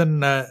 80s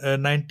and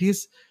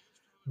 90s,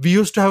 we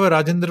used to have a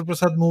Rajendra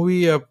Prasad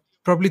movie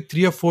probably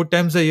 3 or 4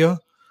 times a year.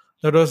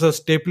 That was a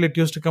staple. It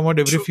used to come out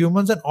every True. few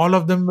months, and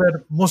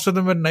most of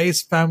them were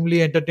nice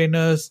family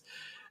entertainers.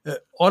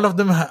 All of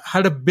them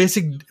had a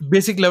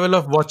basic level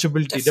of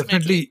watchability. Definitely.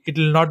 Definitely, it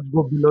will not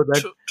go below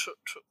that. True, true,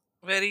 true.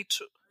 Very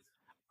true.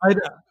 I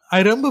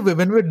I remember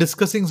when we were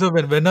discussing. So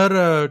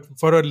whenever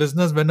for our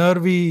listeners, whenever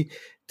we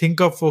think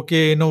of,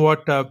 okay, you know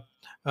what,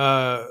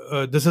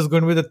 this is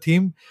going to be the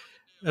theme.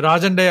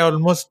 Raj and I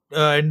almost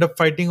end up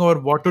fighting over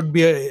what would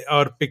be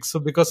our picks. So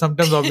because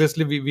sometimes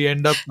obviously we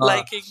end up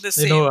Liking the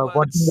same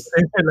wanting the ones.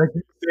 same, like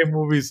the same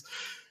movies.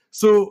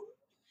 So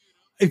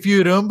if you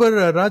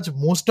remember, Raj,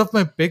 most of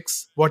my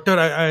picks, whatever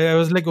I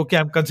was like, okay,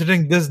 I'm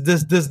considering this.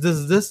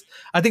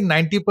 I think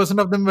 90%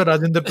 of them were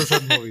Rajendra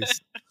Prasad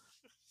movies.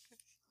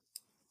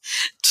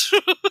 True.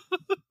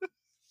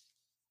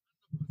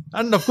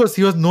 And of course,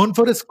 he was known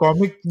for his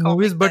comic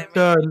movies, Comic but timing.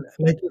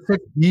 like you said,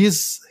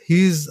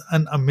 he's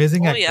an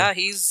amazing Oh actor. yeah,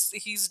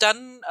 he's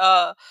done.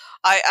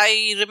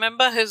 I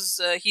remember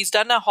his. He's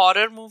done a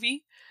horror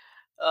movie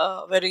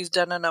where he's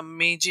done an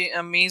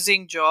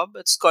amazing job.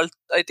 It's called,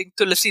 I think,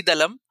 Tulasi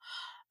Dalam,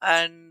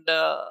 and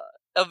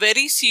a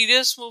very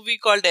serious movie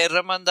called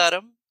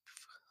Erramandaram.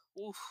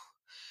 Oof,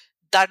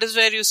 that is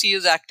where you see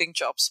his acting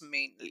chops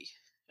mainly.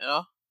 You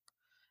know,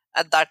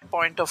 at that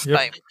point of Yep.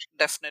 time,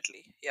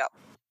 definitely. Yeah.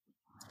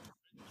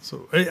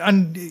 So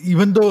and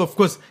even though of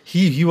course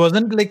he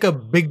wasn't like a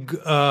big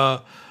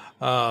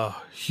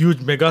huge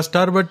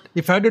megastar, but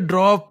if I had to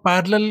draw a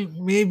parallel,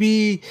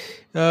 maybe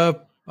uh,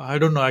 I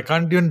don't know. I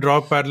can't even draw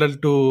a parallel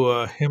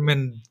to him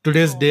in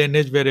today's No. day and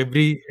age where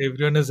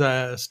everyone is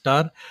a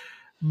star.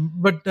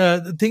 But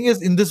the thing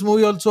is, in this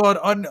movie also,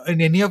 or on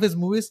in any of his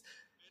movies,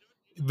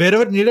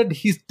 wherever needed,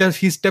 he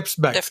steps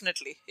back.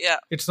 Definitely. Yeah.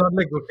 It's not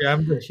like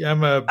okay,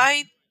 I'm a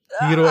I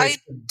hero. I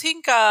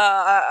think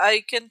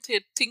I can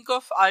think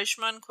of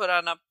Ayushmann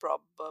Khurrana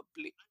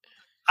probably.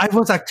 I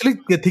was actually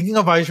thinking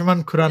of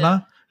Ayushmann Yeah.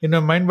 Khurrana in my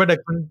mind, but I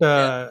couldn't.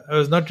 Yeah. I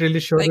was not really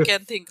sure I if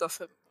can think of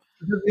him.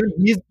 because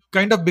even he's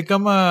kind of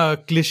become a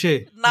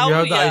cliche. You Now,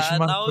 have the yeah,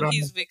 Ayushmann now Khurrana,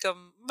 he's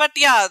become. But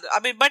yeah, I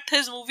mean, but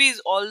his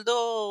movies,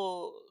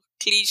 although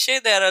cliche,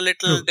 they're a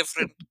little true.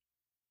 different.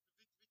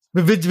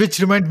 Which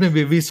reminds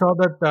me, we saw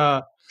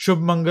that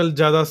Shubh Mangal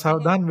Jada Hmm.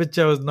 Savdhan, which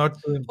I was not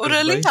too Oh, impressed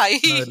really? by.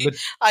 But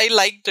I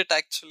liked it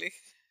actually.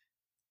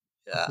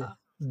 okay, Yeah.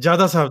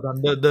 Jada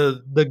Savdhan,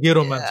 the gay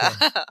romance Yeah. one.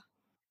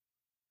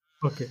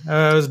 Okay,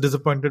 I was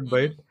disappointed by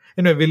Hmm. it.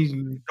 Anyway,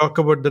 we'll talk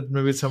about that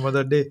maybe some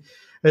other day.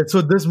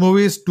 So this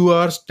movie is 2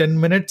 hours 10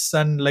 minutes,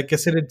 and like I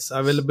said, it's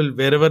available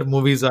wherever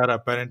movies are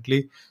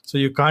apparently, so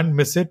you can't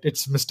miss it.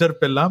 It's Mr.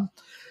 Pellam.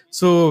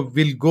 So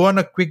we'll go on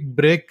a quick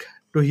break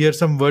to hear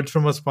some words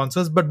from our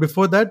sponsors. But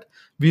before that,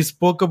 we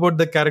spoke about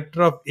the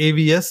character of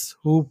AVS,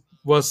 who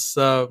was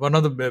one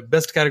of the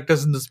best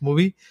characters in this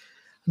movie.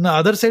 On the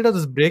other side of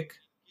this break,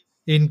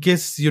 in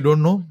case you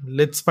don't know,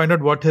 let's find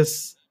out what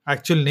his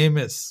actual name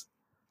is.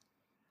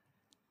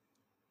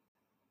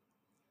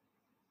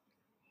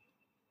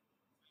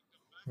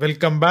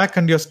 Welcome back,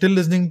 and you're still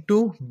listening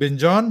to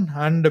Binge On.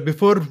 And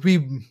before we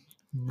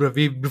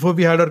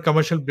had our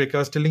commercial break, I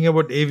was telling you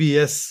about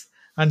AVS,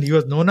 and he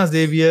was known as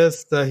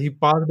AVS. He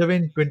passed away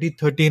in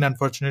 2013,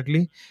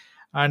 unfortunately,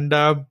 and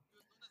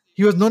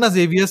he was known as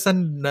AVS.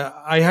 And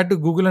I had to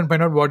Google and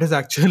find out what his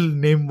actual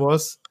name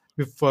was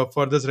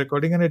for this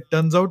recording, and it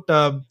turns out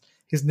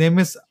his name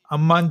is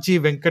Ammanchi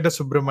Venkata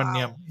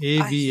Wow. Subramaniam, I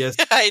AVS.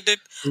 I did.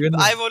 Even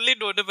I've only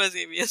known him as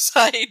ABS.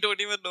 I don't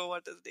even know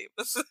what his name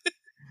is.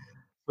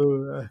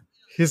 so,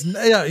 his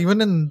yeah,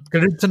 even in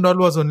credits and all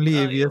was only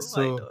I AVS. know. I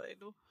So know. I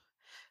know.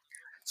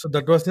 So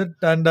that was it.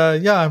 And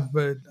yeah,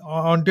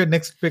 on to your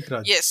next pick,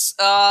 Raj. Yes.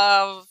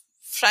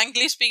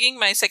 Frankly speaking,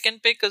 my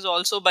second pick is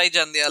also by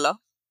Jandiala,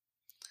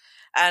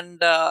 and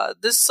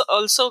this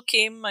also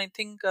came, I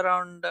think,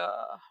 around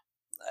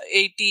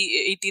 80,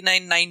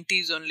 89,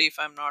 90s only, if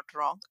I'm not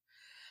wrong.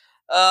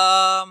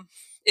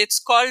 It's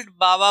called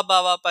Baba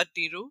Baba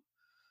Patiru,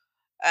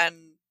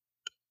 and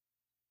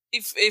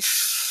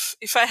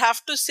if I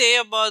have to say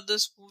about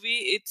this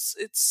movie, it's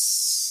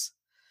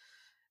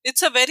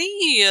a very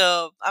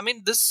I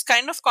mean, this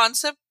kind of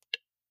concept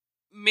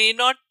may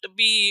not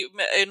be,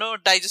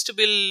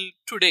 digestible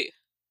today.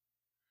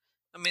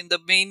 I mean, the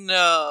main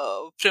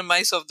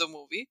premise of the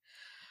movie.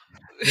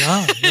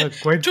 Yeah, yeah,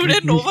 quite Today,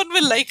 no creepy. one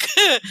will like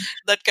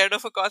that kind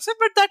of a concept,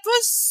 but that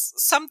was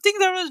something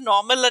that was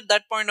normal at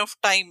that point of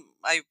time.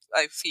 I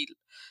feel,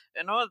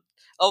 you know,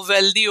 a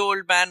wealthy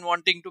old man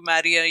wanting to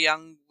marry a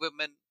young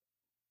woman.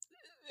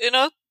 You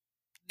know,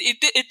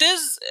 it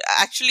is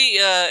actually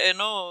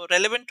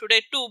relevant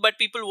today too, but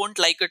people won't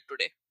like it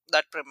today.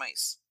 That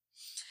premise.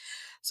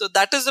 So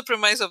that is the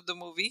premise of the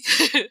movie.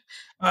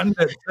 And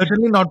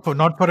certainly not for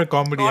a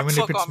comedy. I Not mean, for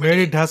if it's made, comedy.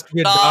 it has to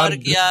be a dark,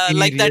 Dark, yeah, gritty,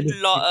 like that.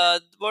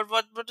 realistic.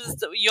 What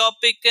is your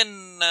pick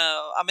in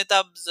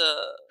Amitabh's?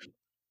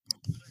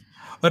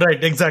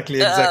 Right,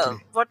 exactly.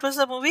 What was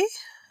the movie?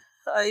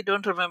 I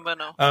don't remember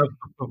now. Uh,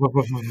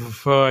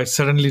 I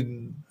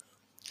suddenly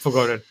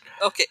forgot it.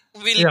 Okay,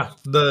 we'll. Yeah,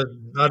 the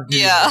RGV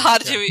Yeah, movie.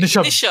 Yeah, RGV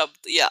Nishabd. Nishabd.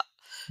 Yeah.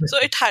 So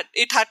Nishabd. it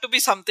had to be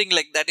something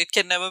like that. It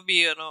can never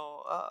be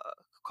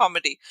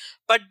comedy.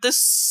 But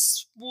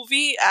this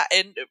movie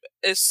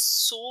is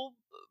so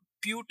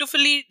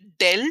beautifully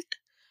dealt,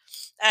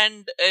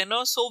 and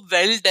so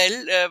well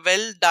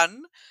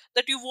done,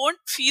 that you won't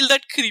feel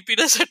that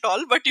creepiness at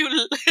all, but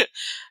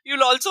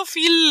you'll also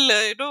feel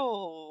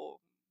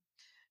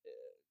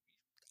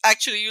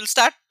actually you'll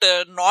start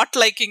not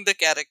liking the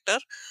character.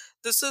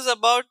 This is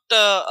about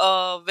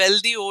a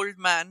wealthy old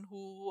man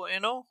who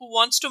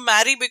wants to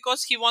marry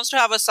because he wants to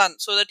have a son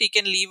so that he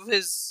can leave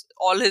his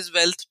all his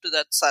wealth to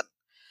that son.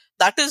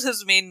 That is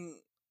his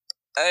main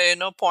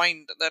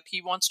point, that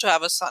he wants to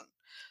have a son.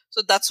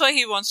 So that's why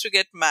he wants to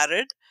get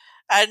married.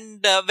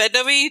 And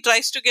whenever he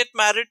tries to get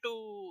married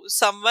to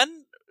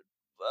someone,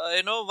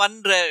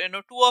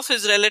 two of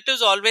his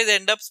relatives always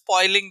end up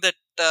spoiling that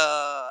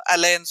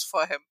alliance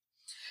for him.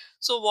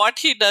 So what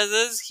he does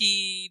is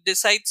he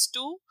decides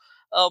to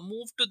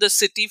move to the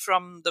city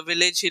from the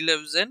village he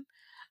lives in,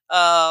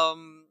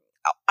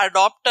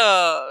 adopt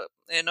a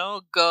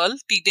girl,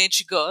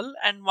 teenage girl,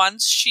 and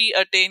once she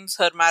attains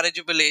her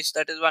marriageable age,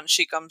 that is once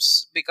she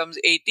becomes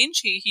 18,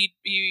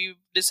 he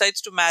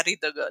decides to marry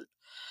the girl.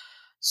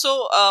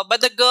 So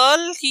but the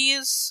girl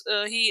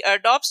he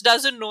adopts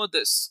doesn't know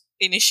this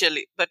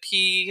initially, but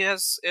he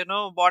has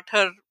bought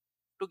her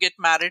to get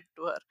married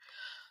to her.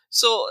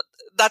 So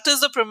that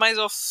is the premise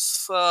of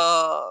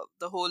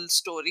the whole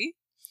story.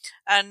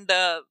 And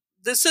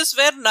this is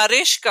where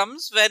Naresh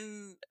comes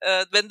when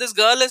this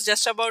girl is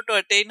just about to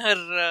attain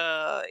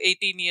her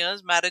 18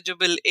 years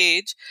marriageable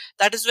age.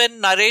 That is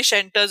when Naresh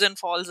enters and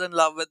falls in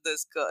love with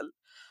this girl,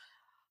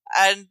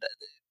 and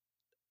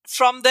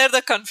from there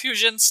the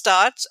confusion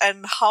starts,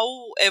 and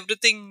how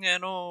everything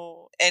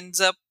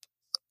ends up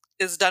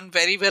is done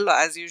very well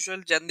as usual.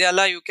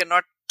 Jandiala, you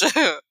cannot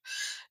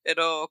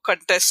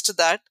contest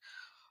that.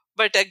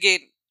 But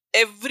again,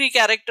 every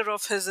character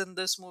of his in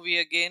this movie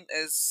again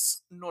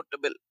is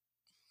notable.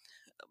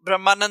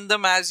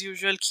 Brahmanandam, as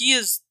usual, he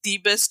is the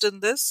best in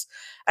this.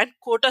 And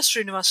Kota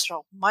Srinivas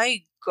Rao,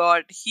 my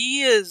god,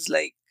 he is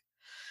like,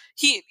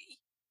 he,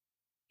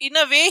 in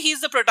a way,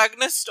 he's the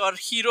protagonist or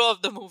hero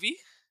of the movie.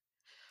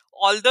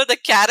 Although the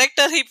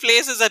character he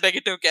plays is a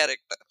negative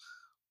character.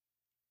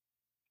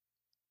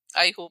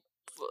 I hope,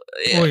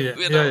 Oh yeah,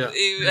 yeah, yeah.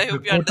 I The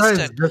hope you quota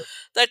is understand just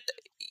that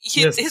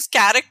yes, his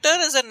character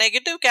is a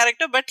negative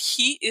character, but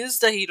he is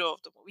the hero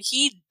of the movie.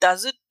 He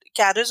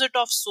carries it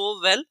off so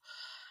well,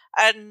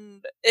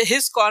 and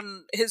his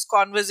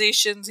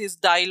conversations, his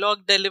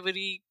dialogue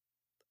delivery,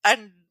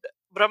 and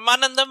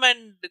Brahmanandam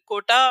and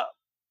Kota.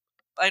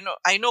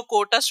 I know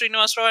Kota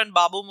Srinivasrao and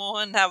Babu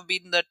Mohan have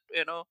been that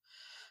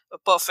a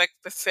perfect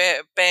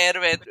pair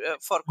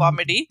for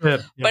comedy. fair.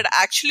 Yeah. But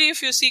actually,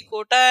 if you see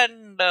Kota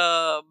and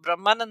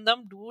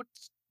Brahmanandam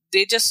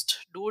they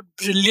just do it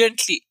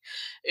brilliantly.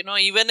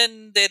 Even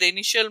in their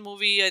initial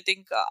movie, I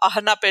think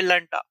Ahana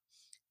Pellanta,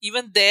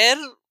 even there,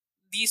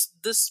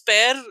 this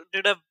pair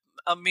did a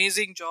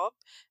amazing job,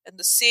 and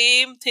the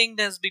same thing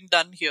has been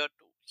done here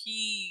too.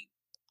 He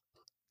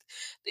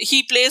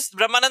plays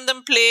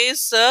Brahmanandam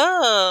plays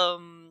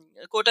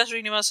Kota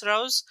Srinivas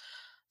Rao's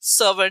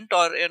servant,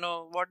 or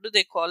what do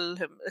they call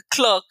him, a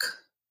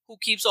clerk who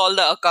keeps all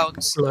the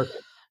accounts. Clerk.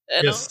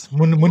 You know, Yes,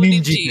 Muninji.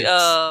 Muninji.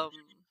 Yes.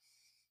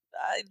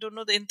 I don't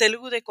know. In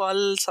Telugu they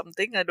call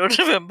something. I don't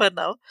remember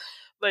now,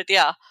 but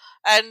yeah,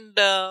 and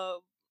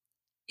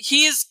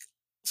he is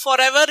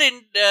forever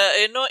in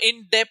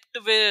depth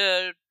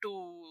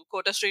to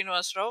Kota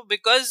Srinivas Rao,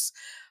 because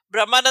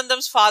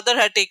Brahmanandam's father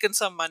had taken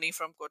some money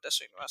from Kota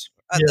Srinivas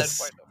Rao at that Yes.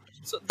 point of time.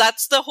 So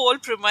that's the whole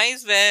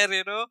premise where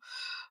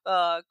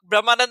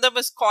Brahmanandam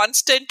is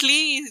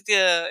constantly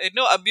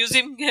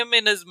abusing him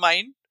in his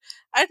mind,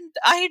 and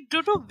I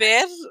don't know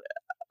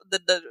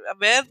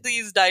where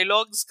these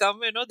dialogues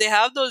come. They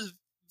have those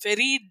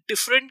very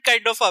different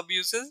kind of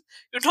abuses.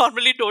 You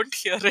normally don't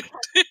hear it.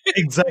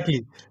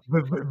 Exactly.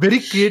 Very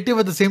creative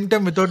at the same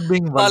time without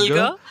being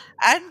vulgar. Vulgar,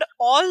 and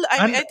all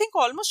And I think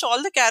almost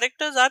all the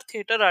characters are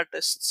theater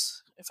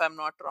artists, if I'm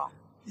not wrong.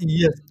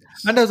 yes,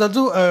 and I was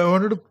also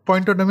wanted to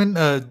point out. I mean,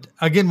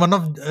 again, one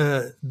of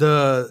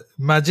the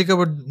magic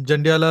about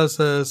Jandiala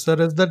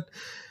sir is that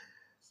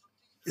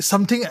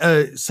something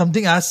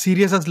as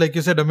serious as, like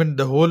you said, I mean,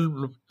 the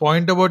whole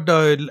point about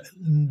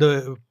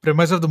the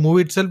premise of the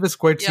movie itself is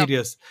quite Yep.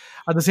 serious.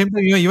 At the same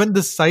time, even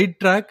the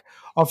sidetrack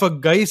of a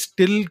guy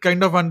still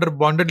kind of under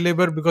bonded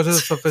labor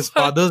because of his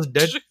But father's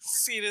death,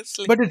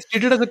 seriously, but it's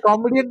treated as a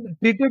comedy and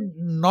treated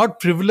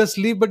not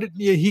frivolously, but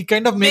he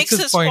kind of makes makes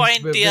his his point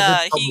point. with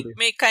Yeah, he comedy.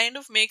 kind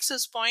of makes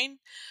his point.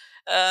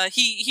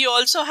 He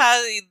also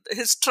has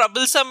his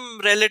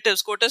troublesome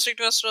relatives. Kota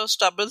Srinivas's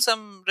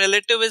troublesome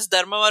relative is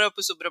Dharmavara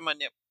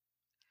Subramaniam,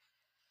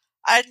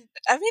 and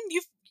I mean,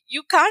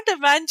 you can't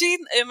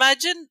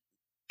imagine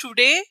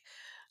today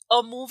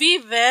a movie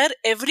where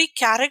every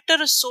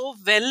character is so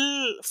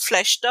well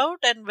fleshed out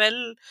and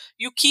well,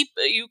 you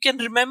can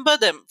remember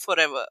them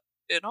forever.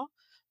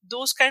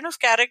 Those kind of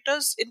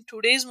characters in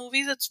today's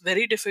movies, it's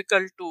very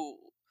difficult to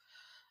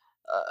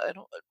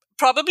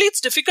probably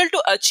it's difficult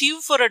to achieve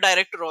for a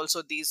director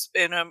also. These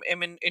I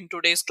mean, in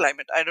today's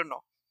climate, I don't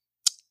know.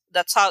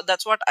 That's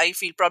what I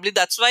feel. Probably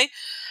that's why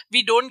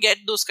we don't get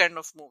those kind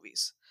of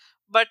movies.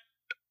 But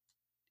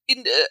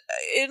in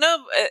in a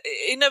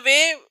in a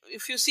way,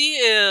 if you see,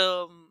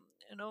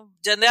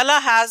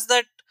 Janela has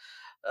that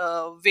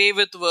way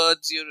with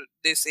words.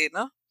 They say,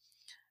 no,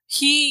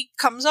 he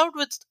comes out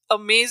with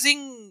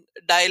amazing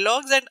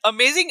dialogues and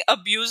amazing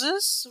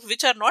abuses,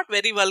 which are not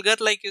very vulgar,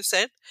 like you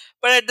said,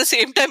 but at the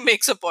same time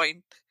makes a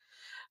point.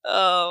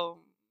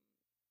 Um,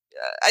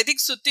 I think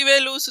Sutti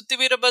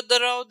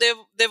Veerabhadrarao,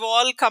 they've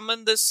all come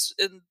in this.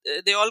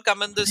 They all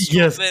come in this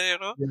trope Yes, where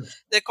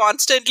yes, they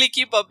constantly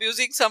keep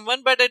abusing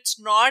someone, but it's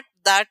not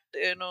that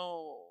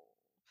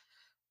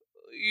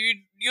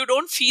you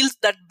don't feel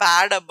that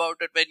bad about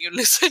it when you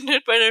listen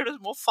it, but it is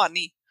more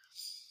funny.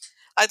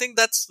 I think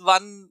that's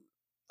one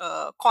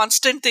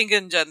constant thing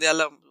in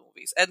Jandiala movie.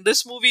 movies, and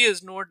this movie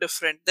is no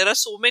different. There are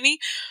so many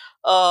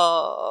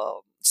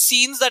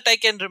scenes that I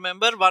can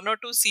remember. One or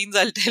two scenes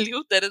I'll tell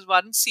you. There is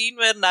one scene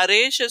where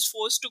Naresh is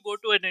forced to go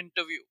to an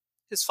interview.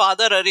 His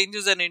father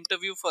arranges an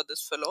interview for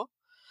this fellow,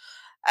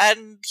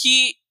 and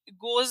he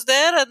goes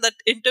there, and that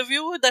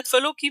interview, that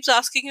fellow keeps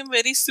asking him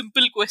very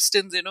simple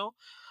questions,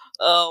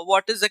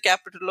 what is the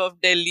capital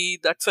of Delhi?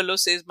 That fellow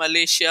says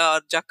Malaysia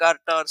or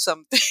Jakarta or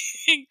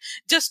something,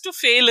 just to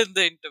fail in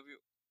the interview.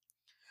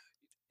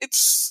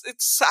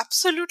 It's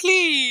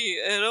absolutely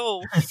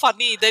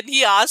funny. Then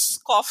he asks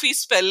coffee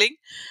spelling,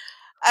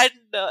 and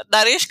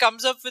Naresh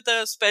comes up with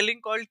a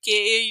spelling called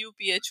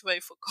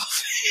Kauphy for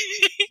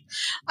coffee.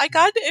 I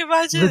can't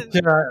imagine.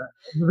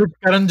 Which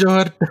Karan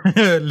Johar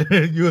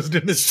used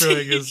in his show,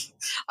 I guess.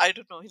 I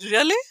don't know.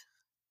 Really?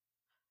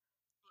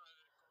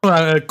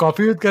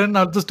 Coffee with Karan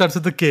also starts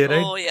with a K,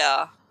 right? Oh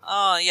yeah.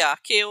 Yeah,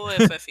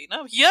 Koffe.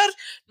 No? Here,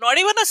 not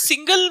even a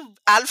single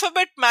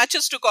alphabet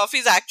matches to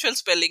coffee's actual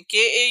spelling,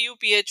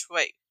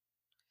 Kauphy.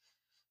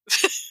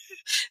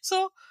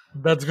 So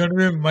That's going to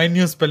be my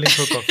new spelling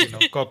for coffee now.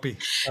 Copy.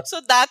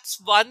 so that's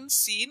one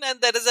scene, and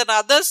there is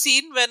another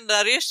scene when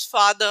Naresh's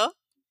father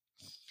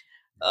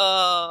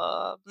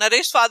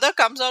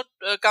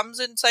comes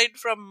inside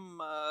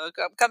from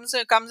comes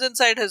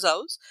inside his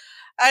house,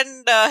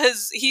 and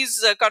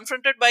he's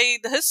confronted by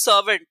his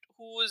servant,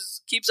 who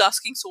keeps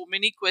asking so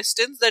many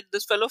questions that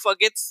this fellow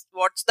forgets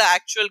what's the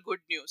actual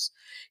good news.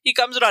 He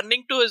comes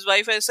running to his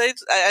wife and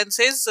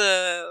says,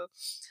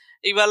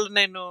 ఇవాళ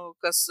నేను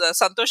ఒక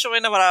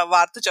సంతోషమైన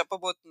వార్త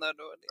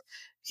చెప్పబోతున్నాను అని.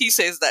 He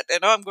says that,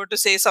 I'm going to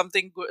say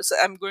something good.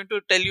 I'm going to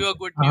tell you a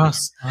good news.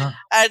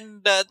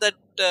 And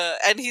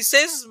and he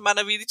says, మన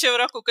వీధి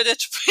చివర కుక్క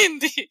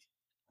చచ్చిపోయింది.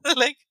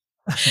 Like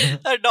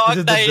a dog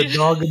died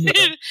on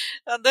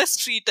the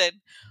street,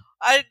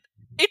 and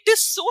it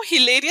is so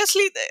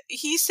hilariously,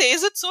 he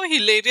says it so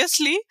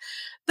hilariously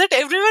that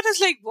everyone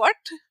is like,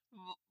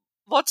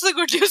 what's the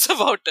good news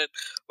about it?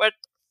 But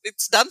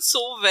it's done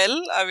so well.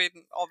 I mean,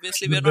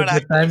 obviously we're not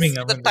actors. Timing.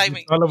 The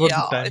timing. It's all about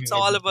yeah, the timing. It's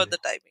all about the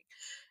timing.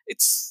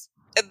 It's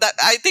that,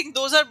 I think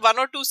those are one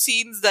or two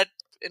scenes that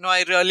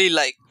I really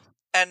like.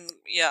 And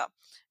yeah,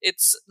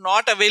 it's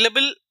not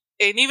available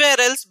anywhere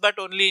else but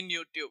only in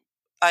YouTube.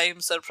 I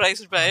am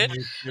surprised by it.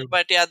 YouTube.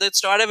 But yeah,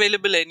 that's not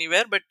available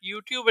anywhere, but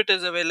YouTube it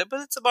is available.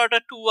 It's about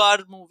a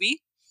 2-hour movie.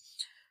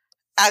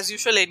 As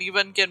usual,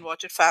 anyone can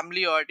watch it,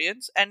 family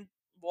audience. And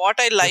what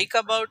I like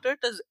about it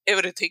is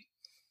everything.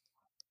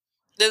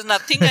 There's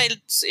nothing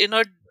else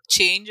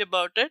change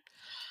about it.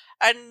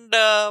 And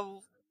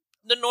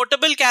the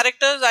notable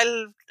characters,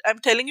 I'm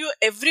telling you,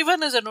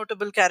 everyone is a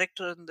notable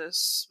character in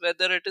this.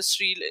 Whether it is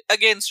Sri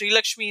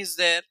Lakshmi is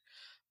there,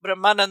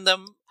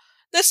 Brahmanandam.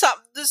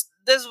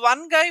 There's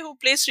one guy who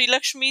plays Sri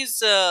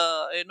Lakshmi's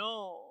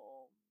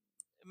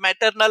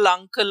maternal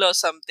uncle or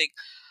something.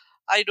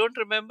 I don't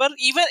remember.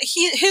 Even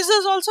his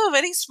is also a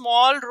very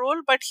small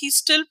role, but he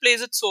still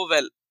plays it so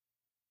well.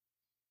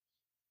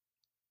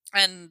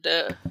 And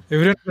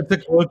everyone gets a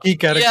quirky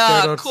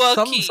character, or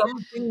quirky.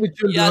 something which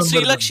will remember.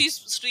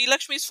 Sri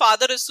Lakshmi's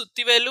father is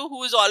Suttivelu,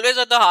 who is always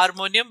on the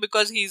harmonium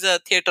because he's a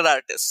theatre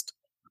artist.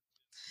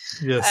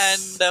 Yes.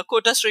 And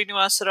Kota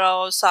Srinivasa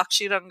Rao,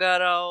 Sakshi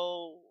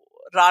Rangarao,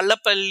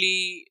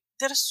 Rallapalli.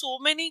 There are so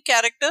many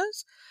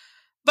characters,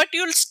 but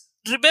you'll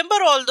remember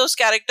all those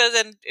characters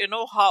and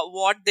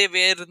what they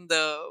were in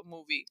the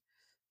movie.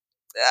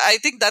 I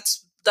think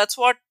that's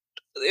what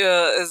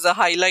is the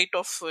highlight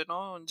of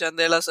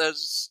Jandela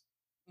sir's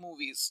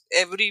movies.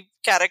 Every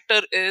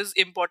character is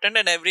important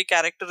and every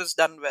character is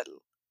done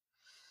well.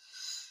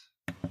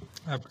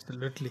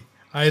 Absolutely.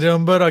 I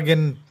remember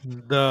again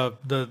the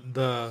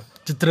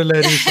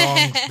Chitralari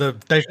songs, the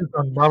title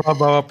song Baba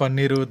Baba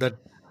Panniru, that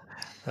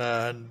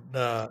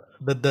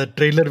the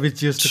trailer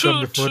which used to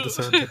come before the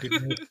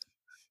 7:30.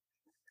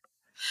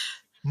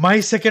 My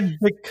second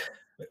pick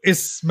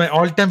is my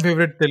all-time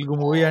favorite Telugu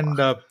movie and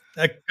a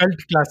cult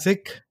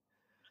classic.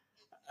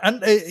 And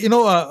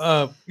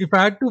if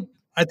I had to,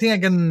 I think I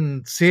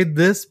can say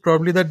this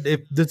probably, that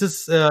if this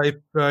is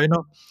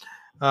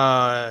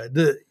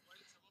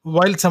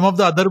while some of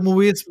the other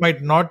movies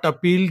might not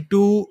appeal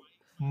to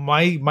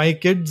my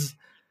kids,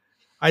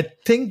 I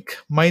think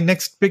my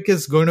next pick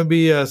is going to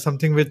be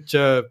something which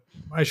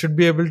I should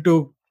be able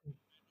to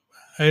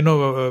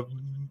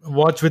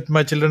watch with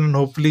my children, and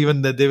hopefully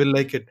even they will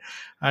like it.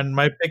 And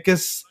my pick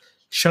is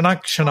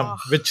Kshanak Kshanam,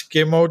 which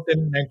came out in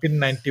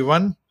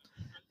 1991.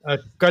 A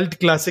cult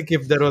classic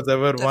if there was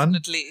ever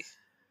Definitely.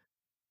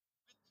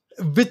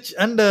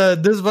 one.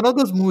 There's one of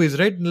those movies,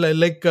 right?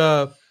 Like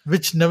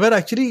which never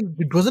actually,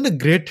 it wasn't a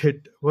great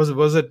hit. Was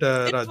it,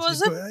 Raj?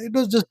 It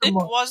was just. It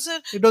was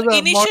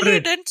initially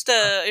moderate.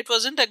 it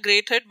wasn't a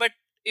great hit, but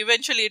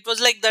eventually it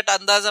was like that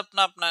Andaz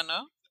Apna Apna, no?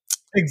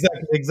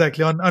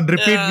 Exactly. On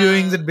repeat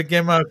viewings, it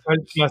became a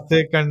cult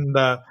classic, and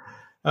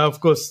of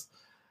course,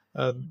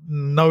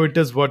 now it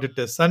is what it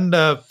is. And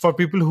for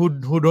people who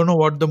don't know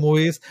what the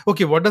movie is,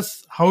 okay,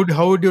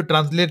 how would you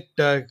translate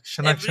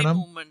Kshanak Kshanam?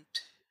 Moment.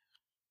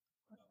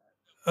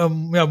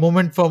 Yeah,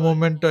 moment for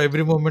moment,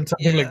 every moment,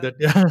 something like Yeah. that.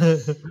 Yeah,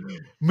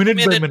 minute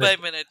by Minute by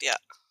minute. minute. Yeah.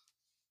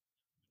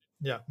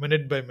 Yeah,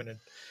 minute by minute.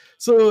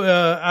 So,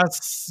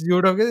 as you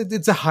would have guessed,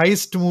 it's a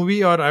heist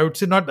movie, or I would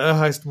say not a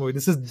heist movie.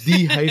 This is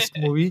the heist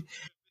movie,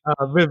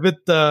 with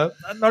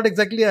not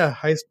exactly a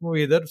heist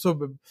movie either.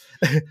 So,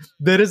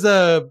 there is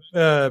a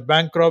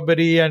bank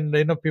robbery, and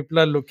people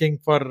are looking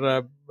for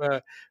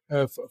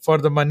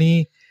the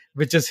money,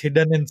 which is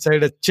hidden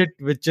inside a chit,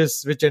 which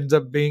ends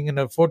up being in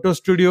a photo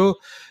studio,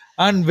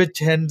 and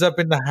which ends up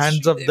in the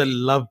hands of the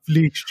Sridevi.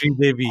 lovely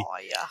Sridevi Oh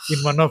yeah.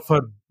 in one of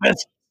her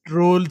best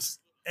roles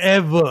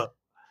ever,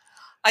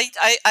 ever. I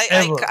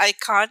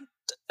can't.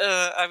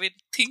 I mean,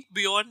 think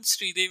beyond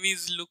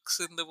Sridevi's looks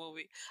in the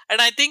movie,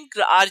 and I think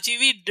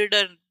RGV did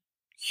a.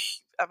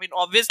 I mean,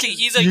 obviously,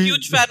 he's a He,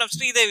 huge fan of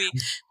Sridevi.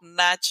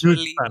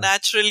 huge fan.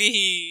 Naturally,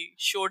 he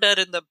showed her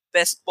in the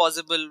best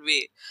possible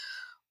way.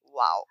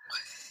 Wow.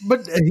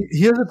 But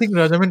here's the thing,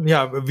 Raj. I mean,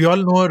 yeah, we all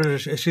know her,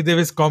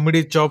 Sridevi's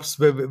comedy chops,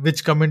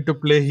 which come into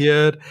play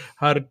here,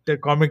 her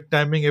comic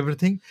timing,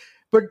 everything.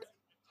 But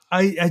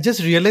I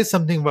just realized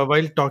something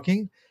while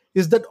talking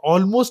is that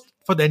almost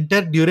for the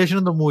entire duration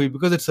of the movie,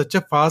 because it's such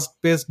a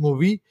fast paced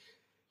movie,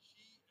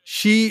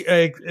 she,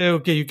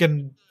 okay, you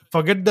can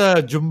forget the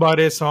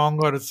Jumbare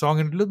song or song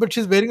interlude, but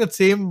she's wearing the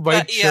same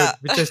white Yeah. shirt,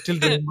 which I still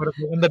remember,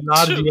 and the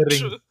large True. earrings.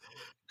 True.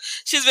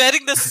 She's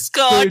wearing the So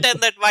skirt it's,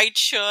 and that white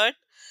shirt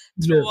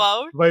yes,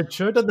 throughout. white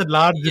shirt and the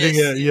large Yes.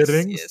 Yes.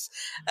 earrings. Yes.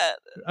 Uh,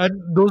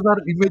 And those are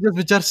images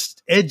which are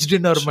edged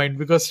in our true. mind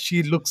because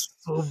she looks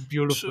so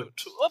beautiful. True.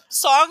 True.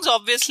 Songs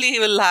obviously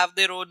will have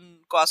their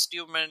own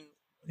costume, and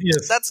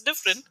Yes, that's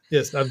different.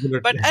 yes, But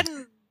absolutely.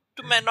 and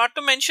not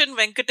to mention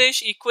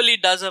Venkatesh equally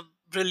does a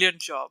brilliant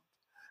job.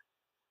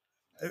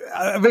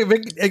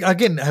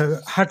 Again,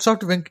 hats off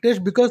to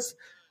Venkatesh because,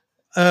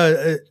 uh,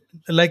 uh,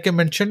 like I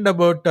mentioned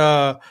about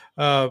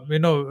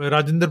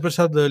Rajendra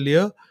Prasad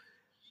earlier,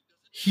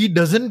 he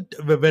doesn't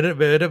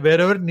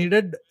wherever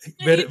needed, Yeah,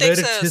 he where takes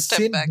it's a his step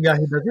scene, back. yeah,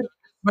 he does it.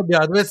 But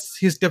the otherwise,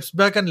 he steps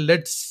back and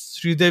lets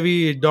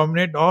Sridevi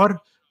dominate,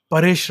 or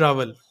Paresh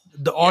Rawal,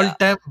 the Yeah.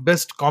 all-time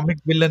best comic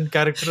villain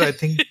character. I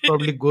think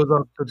probably goes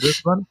out to this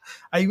one.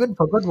 I even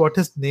forgot what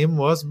his name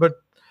was, but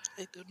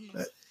I don't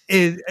know.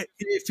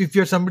 if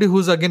you're somebody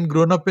who's again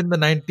grown up in the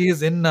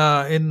 90s in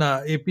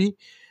AP,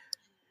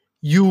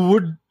 you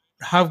would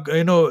have,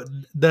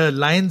 the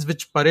lines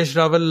which Paresh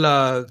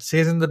Rawal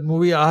says in that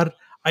movie are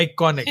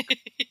iconic.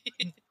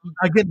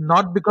 Again,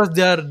 not because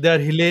they are No,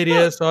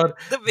 hilarious, or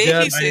the they way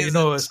are he says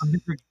it.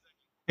 something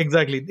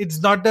exactly.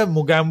 It's not a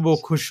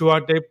Mugambo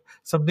Khushwa type,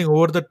 something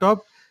over the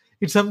top.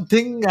 It's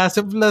something as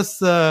simple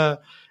as,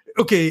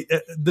 okay,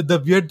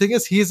 the weird thing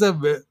is he's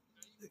a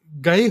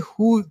guy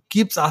who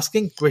keeps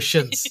asking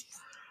questions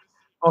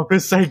of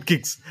his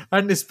sidekicks,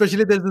 and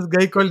especially there's this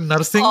guy called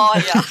Nursing.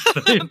 Oh yeah,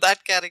 Right?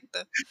 that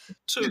character.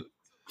 True.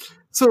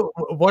 So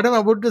what I'm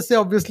about to say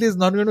obviously is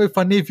not going to be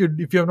funny if you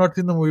have not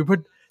seen the movie,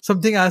 but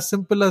something as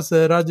simple as,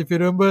 Raj, if you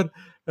remember,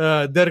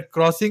 they're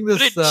crossing this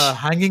Bridge.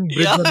 hanging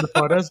bridge Yeah. on the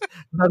forest.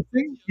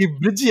 Nursing, ఈ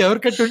bridge ఎవరు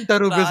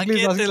కట్టుంటారు? Basically,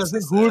 he's Naake asking telsu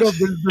Nursing, who sir. would have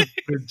built this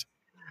bridge?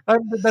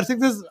 And Nursing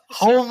says,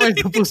 how am I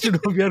supposed to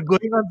know? We are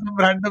going on some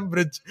random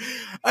bridge.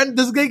 And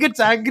this guy gets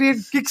angry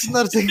and kicks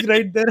Nursing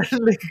right there.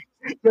 And like,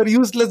 you're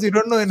useless, you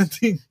don't know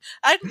anything.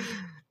 And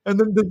And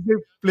then this guy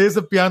plays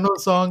a piano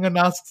song and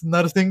asks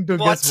Nursing to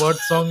guess what? what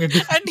song it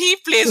is. And he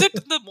plays it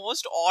in the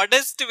most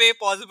oddest way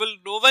possible.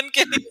 No one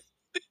can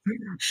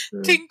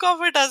think of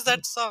it as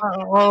that song.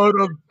 Or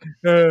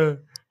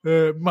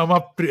మా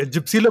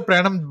జిప్సీలో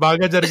ప్రయాణం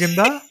బాగా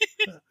జరిగిందా?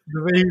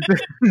 The way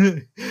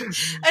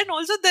And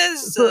also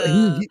so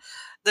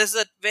there's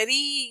a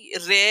very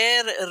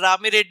rare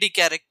Ramireddy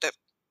character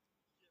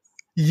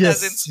as yes,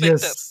 inspector.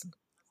 yes,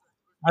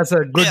 as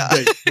a good Yeah.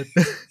 guy.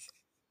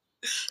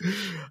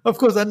 Of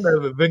course, and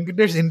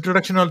Venkatesh's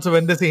introduction also,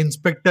 when they say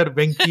Inspector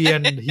Venki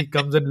and he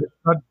comes in,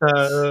 let's not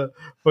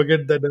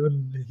forget that, I mean,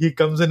 he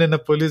comes in a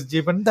police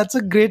jeep, and that's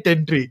a great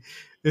entry,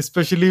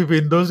 especially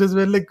in those days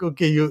when, like,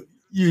 okay,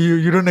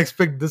 you don't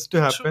expect this to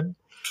True. happen,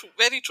 True.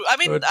 Very true. I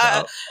mean, but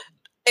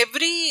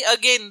every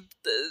again,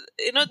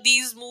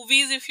 these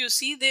movies, if you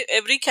see, they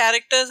every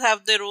characters have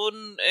their own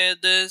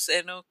this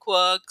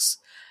quirks,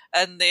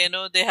 and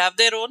they have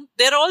their own.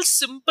 They're all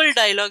simple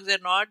dialogues.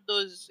 They're not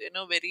those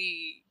very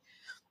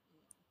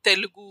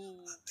Telugu.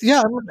 yeah,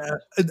 I mean,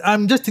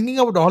 I'm just thinking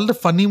about all the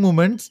funny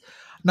moments.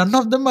 None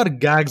of them are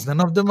gags.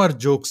 None of them are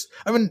jokes.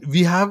 I mean,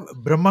 we have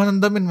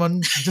Brahmanandam in one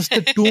just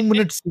a 2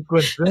 minute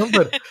sequence.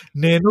 Remember,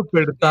 నేను నేను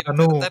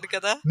పెడతాను, పెడతాను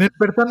కదా. నేను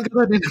పెడతాను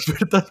కదా, నేను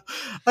పెడతాను,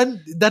 and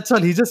that's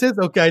all. He just says,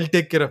 "Okay, I'll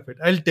take care of it.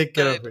 I'll take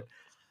care I of know. it."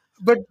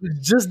 But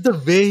just the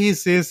way he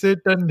says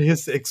it and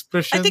his I think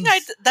expressions,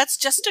 that's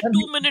just a and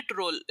 2 minute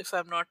role, if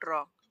I'm not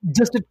wrong.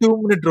 just a 2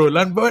 minute role,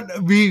 and but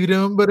we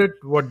remember it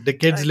what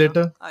decades I know.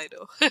 later. I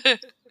know.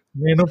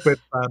 నేను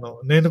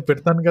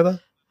పెడతాను కదా,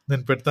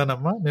 నేను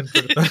పెడతానమ్మా, నేను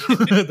పెడతాను.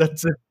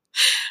 That's it.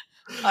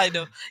 I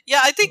know.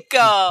 Yeah, I think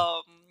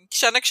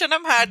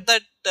Shanakshanam had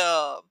that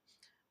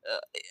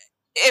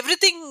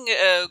everything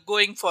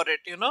going for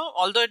it.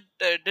 Although it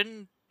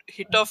didn't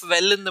hit off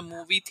well in the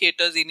movie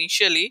theaters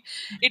initially.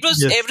 It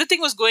was Yes.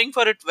 everything was going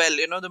for it well.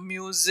 The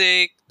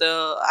music, the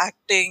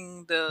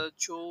acting, the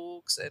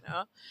jokes,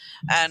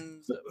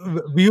 and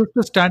We used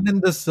to stand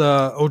in this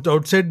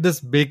outside this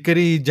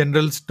bakery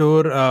general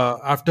store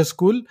after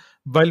school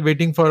while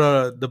waiting for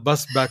the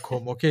bus back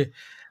home. Okay,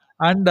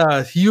 and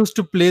he used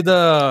to play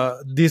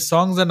these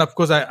songs, and of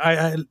course,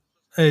 I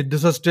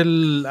this was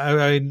still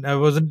I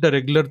wasn't a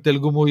regular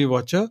Telugu movie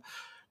watcher,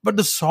 but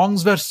the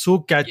songs were so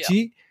yeah,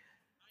 catchy.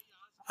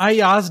 I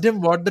asked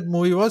him what that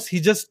movie was. He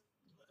just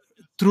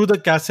threw the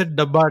cassette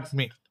dabba at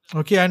me.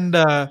 Okay, and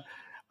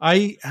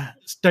I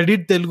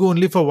studied Telugu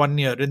only for 1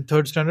 year in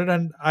third standard,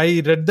 and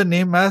I read the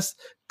name as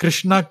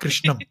Krishna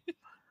Krishnam.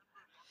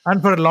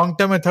 And for a long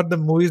time, I thought the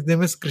movie's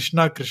name is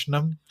Krishna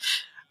Krishnam.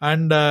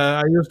 And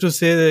I used to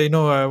say,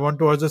 I want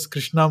to watch this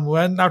Krishna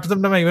movie. And after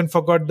some time, I even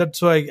forgot that.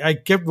 So I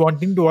kept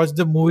wanting to watch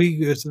the movie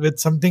with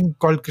something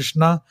called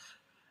Krishna.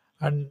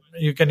 And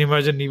you can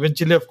imagine,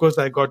 eventually, of course,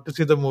 I got to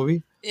see the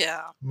movie.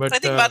 yeah. But I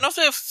think one of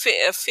the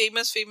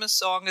famous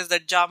song is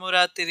that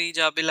Jamura Tiri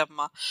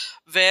Jabilamma,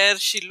 where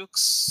she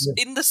looks yes,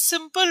 in the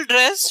simple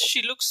dress.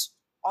 She looks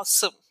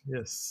awesome,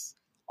 yes.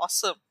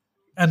 awesome.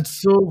 And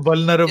so Yeah,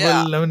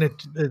 vulnerable. I mean,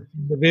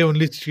 the way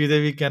only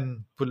Sridevi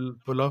can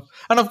pull off.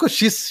 And of course,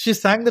 she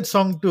sang that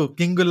song too.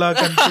 Kingula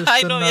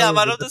I know. Yeah, Kantistana.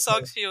 one of the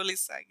songs she only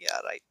sang. Yeah,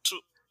 right. True.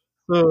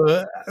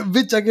 So,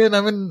 which again,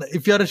 I mean,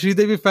 if you're a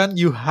Sridevi fan,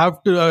 you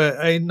have to.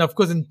 And of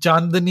course, in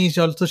Chandani,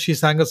 she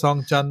sang a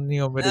song,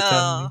 Chandni or Mere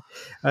Uh,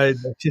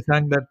 Chandni. She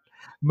sang that.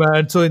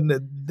 But so,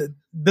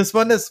 this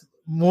one is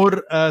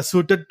more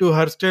suited to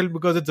her style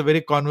because it's a very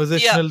yeah,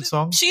 conversational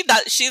song. she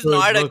does. She's So it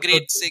not a works out.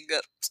 great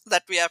singer.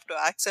 That we have to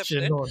accept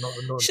it. No, no,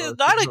 no, She's no,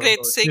 not a no, great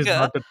no. She's singer,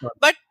 not at all.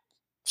 but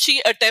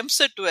she attempts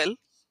it well.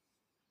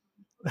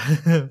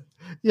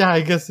 Yeah,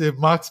 I guess it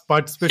marks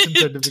participation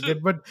True,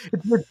 certificate, but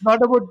it's not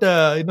about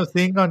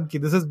saying on key.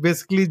 This is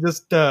basically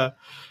just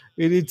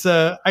it's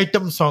a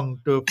item song,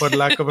 to for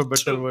lack of a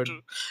better true, word.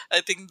 true.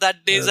 I think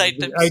that day's The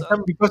item song.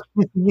 item because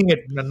she's singing it,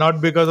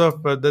 not because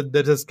of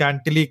there's a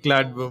scantily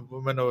clad Mm.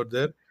 woman over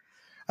there.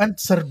 And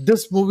sir,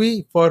 this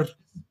movie for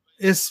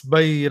is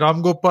by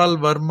Ram Gopal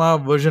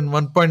Verma version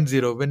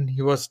 1.0 when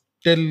he was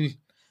still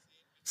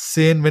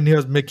sane, when he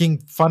was making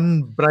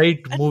fun,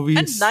 bright And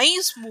movies.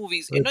 nice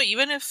movies.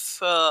 Even if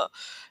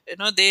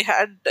they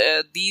had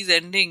these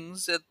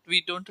endings that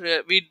we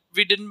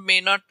may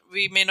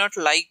not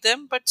like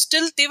them, but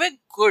still they were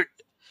good.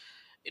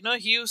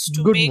 He used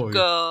to Good make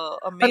movies.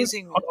 And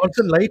amazing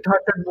also movies.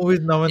 light-hearted movies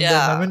now and then.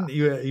 I Yeah.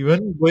 mean,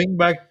 even going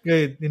back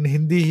in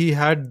Hindi, he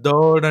had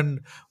Dod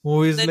and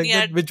movies Then he like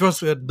that, had which was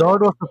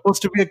Dod was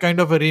supposed to be a kind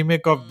of a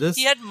remake of he this.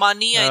 had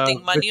Money. I think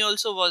With, Money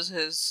also was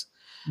his.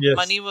 yes,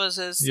 Money was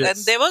his, and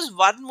yes, there was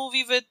one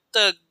movie with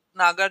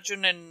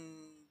Nagarjun and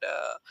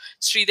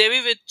Sridevi,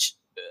 which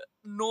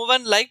no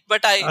one liked,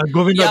 but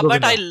Govinda,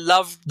 but I Govinda,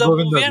 loved the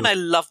Govinda, movie and I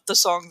loved the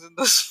songs in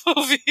this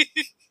movie.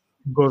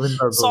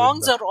 Govinda,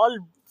 Songs Govinda. are all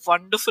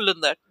wonderful in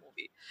that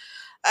movie,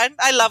 and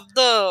I loved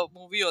the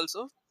movie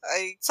also.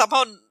 I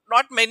somehow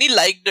not many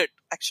liked it.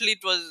 Actually,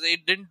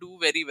 it didn't do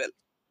very well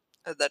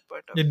at that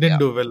point of It yeah. didn't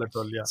do well at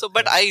all. Yeah, So,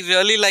 but yeah. I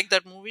really like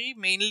that movie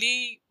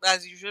mainly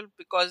as usual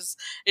because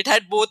it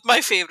had both my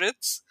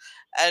favorites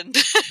and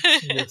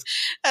Yes.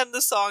 and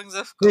the songs,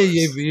 of Hey,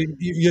 course.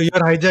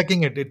 you're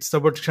hijacking it. It's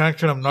about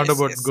Kshankshanam, not Yes,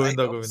 about yes, I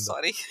Govinda, know. Govinda.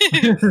 Sorry.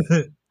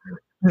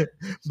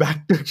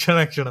 Back to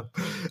Kshankshanam.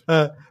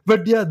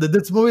 But yeah,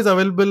 this movie is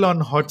available on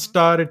Mhm.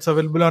 Hotstar. It's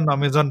available on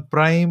Amazon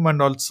Prime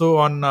and also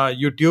on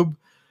YouTube.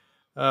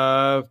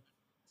 Uh,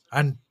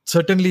 and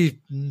certainly,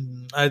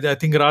 I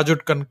think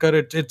Rajut Kankar.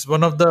 It's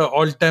one of the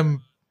all-time,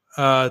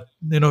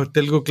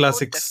 Telugu Oh,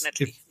 classics. If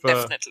definitely,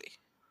 definitely.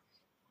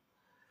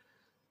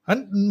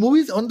 and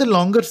movies on the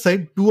longer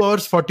side, 2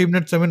 hours 40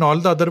 minutes. I mean, all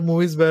the other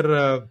movies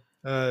were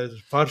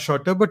far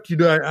shorter. But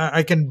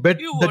I can bet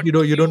that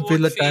you You don't feel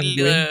won't the time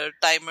feel going.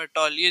 time at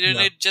all.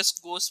 Yeah. It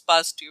just goes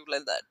past you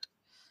like that.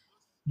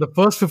 The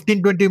first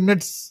 15-20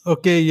 minutes,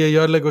 okay, yeah,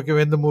 you're like, okay,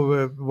 when the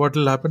movie, what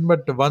will happen?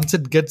 But once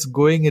it gets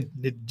going, it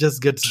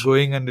just gets True,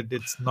 going, and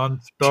it's true.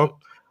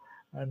 non-stop.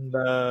 And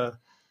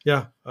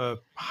yeah,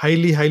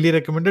 highly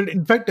recommended.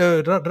 In fact,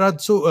 Raj,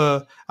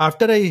 so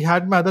after I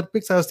had my other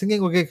picks, I was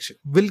thinking, okay,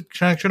 will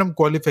Kshankshanam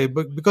qualify?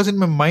 But because in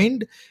my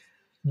mind,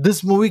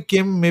 this movie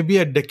came maybe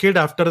a decade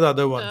after the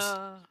other ones.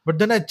 Uh, But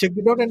then I checked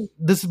it out, and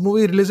this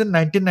movie released in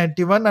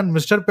 1991, and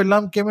Mr.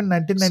 Pellam came in so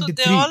they're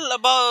 1993. all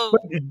about.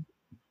 But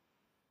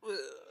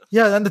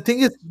yeah, and the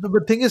thing is,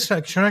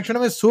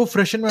 Kshankshanam is so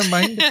fresh in my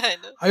mind. I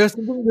know. I was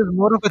thinking there's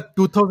more of a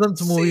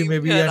 2000s movie Same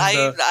maybe, here. and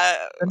then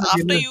I After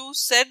realized, you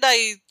said, I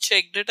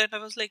checked it and I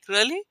was like,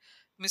 really?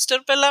 Mr.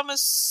 Pellam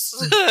is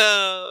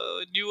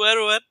hmm,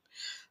 newer one.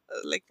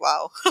 Like,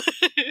 wow.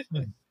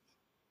 hmm.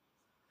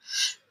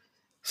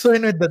 So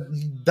anyway,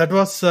 that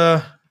was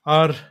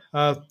our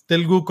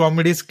Telugu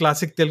comedies,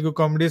 classic Telugu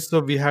comedies. So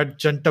we had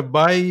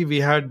Chantabai, we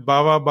had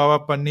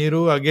Bava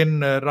Panniru.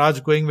 Again,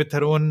 Raj going with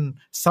her own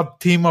sub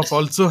theme of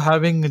also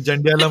having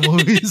Jandiala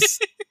movies.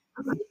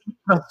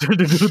 After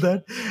to do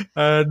that,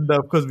 and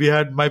of course we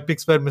had my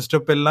picks were Mr.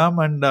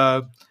 Pellam and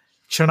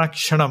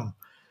Kshanam.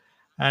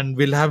 And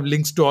we'll have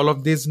links to all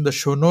of these in the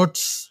show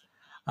notes.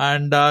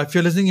 And if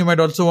you're listening, you might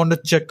also want to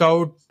check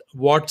out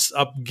What's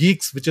Up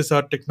Geeks, which is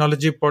our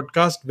technology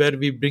podcast where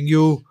we bring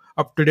you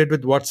up to date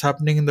with what's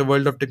happening in the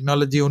world of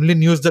technology. Only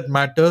news that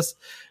matters.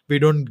 We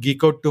don't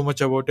geek out too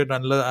much about it,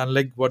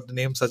 unlike what the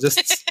name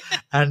suggests.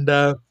 And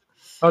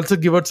also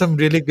give out some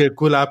really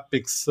cool app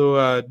picks.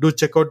 So do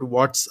check out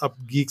What's Up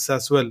Geeks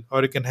as well.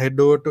 Or you can head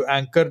over to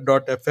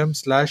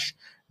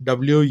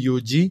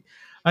anchor.fm/WUG.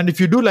 And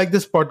if you do like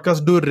this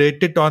podcast, do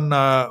rate it on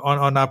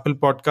Apple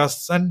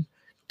Podcasts and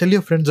tell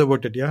your friends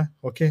about it. Yeah,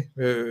 okay.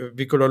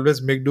 We could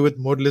always make do with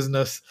more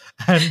listeners.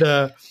 And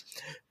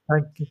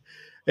thank you.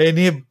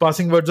 Any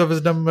passing words of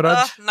wisdom,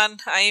 Raj? None.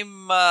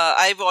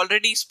 I've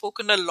already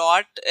spoken a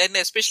lot, and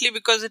especially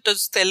because it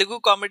was Telugu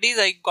comedies,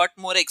 I got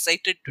more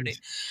excited today.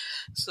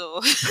 So,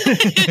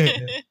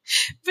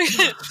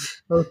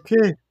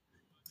 Okay.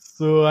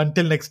 So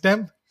until next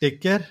time,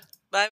 take care.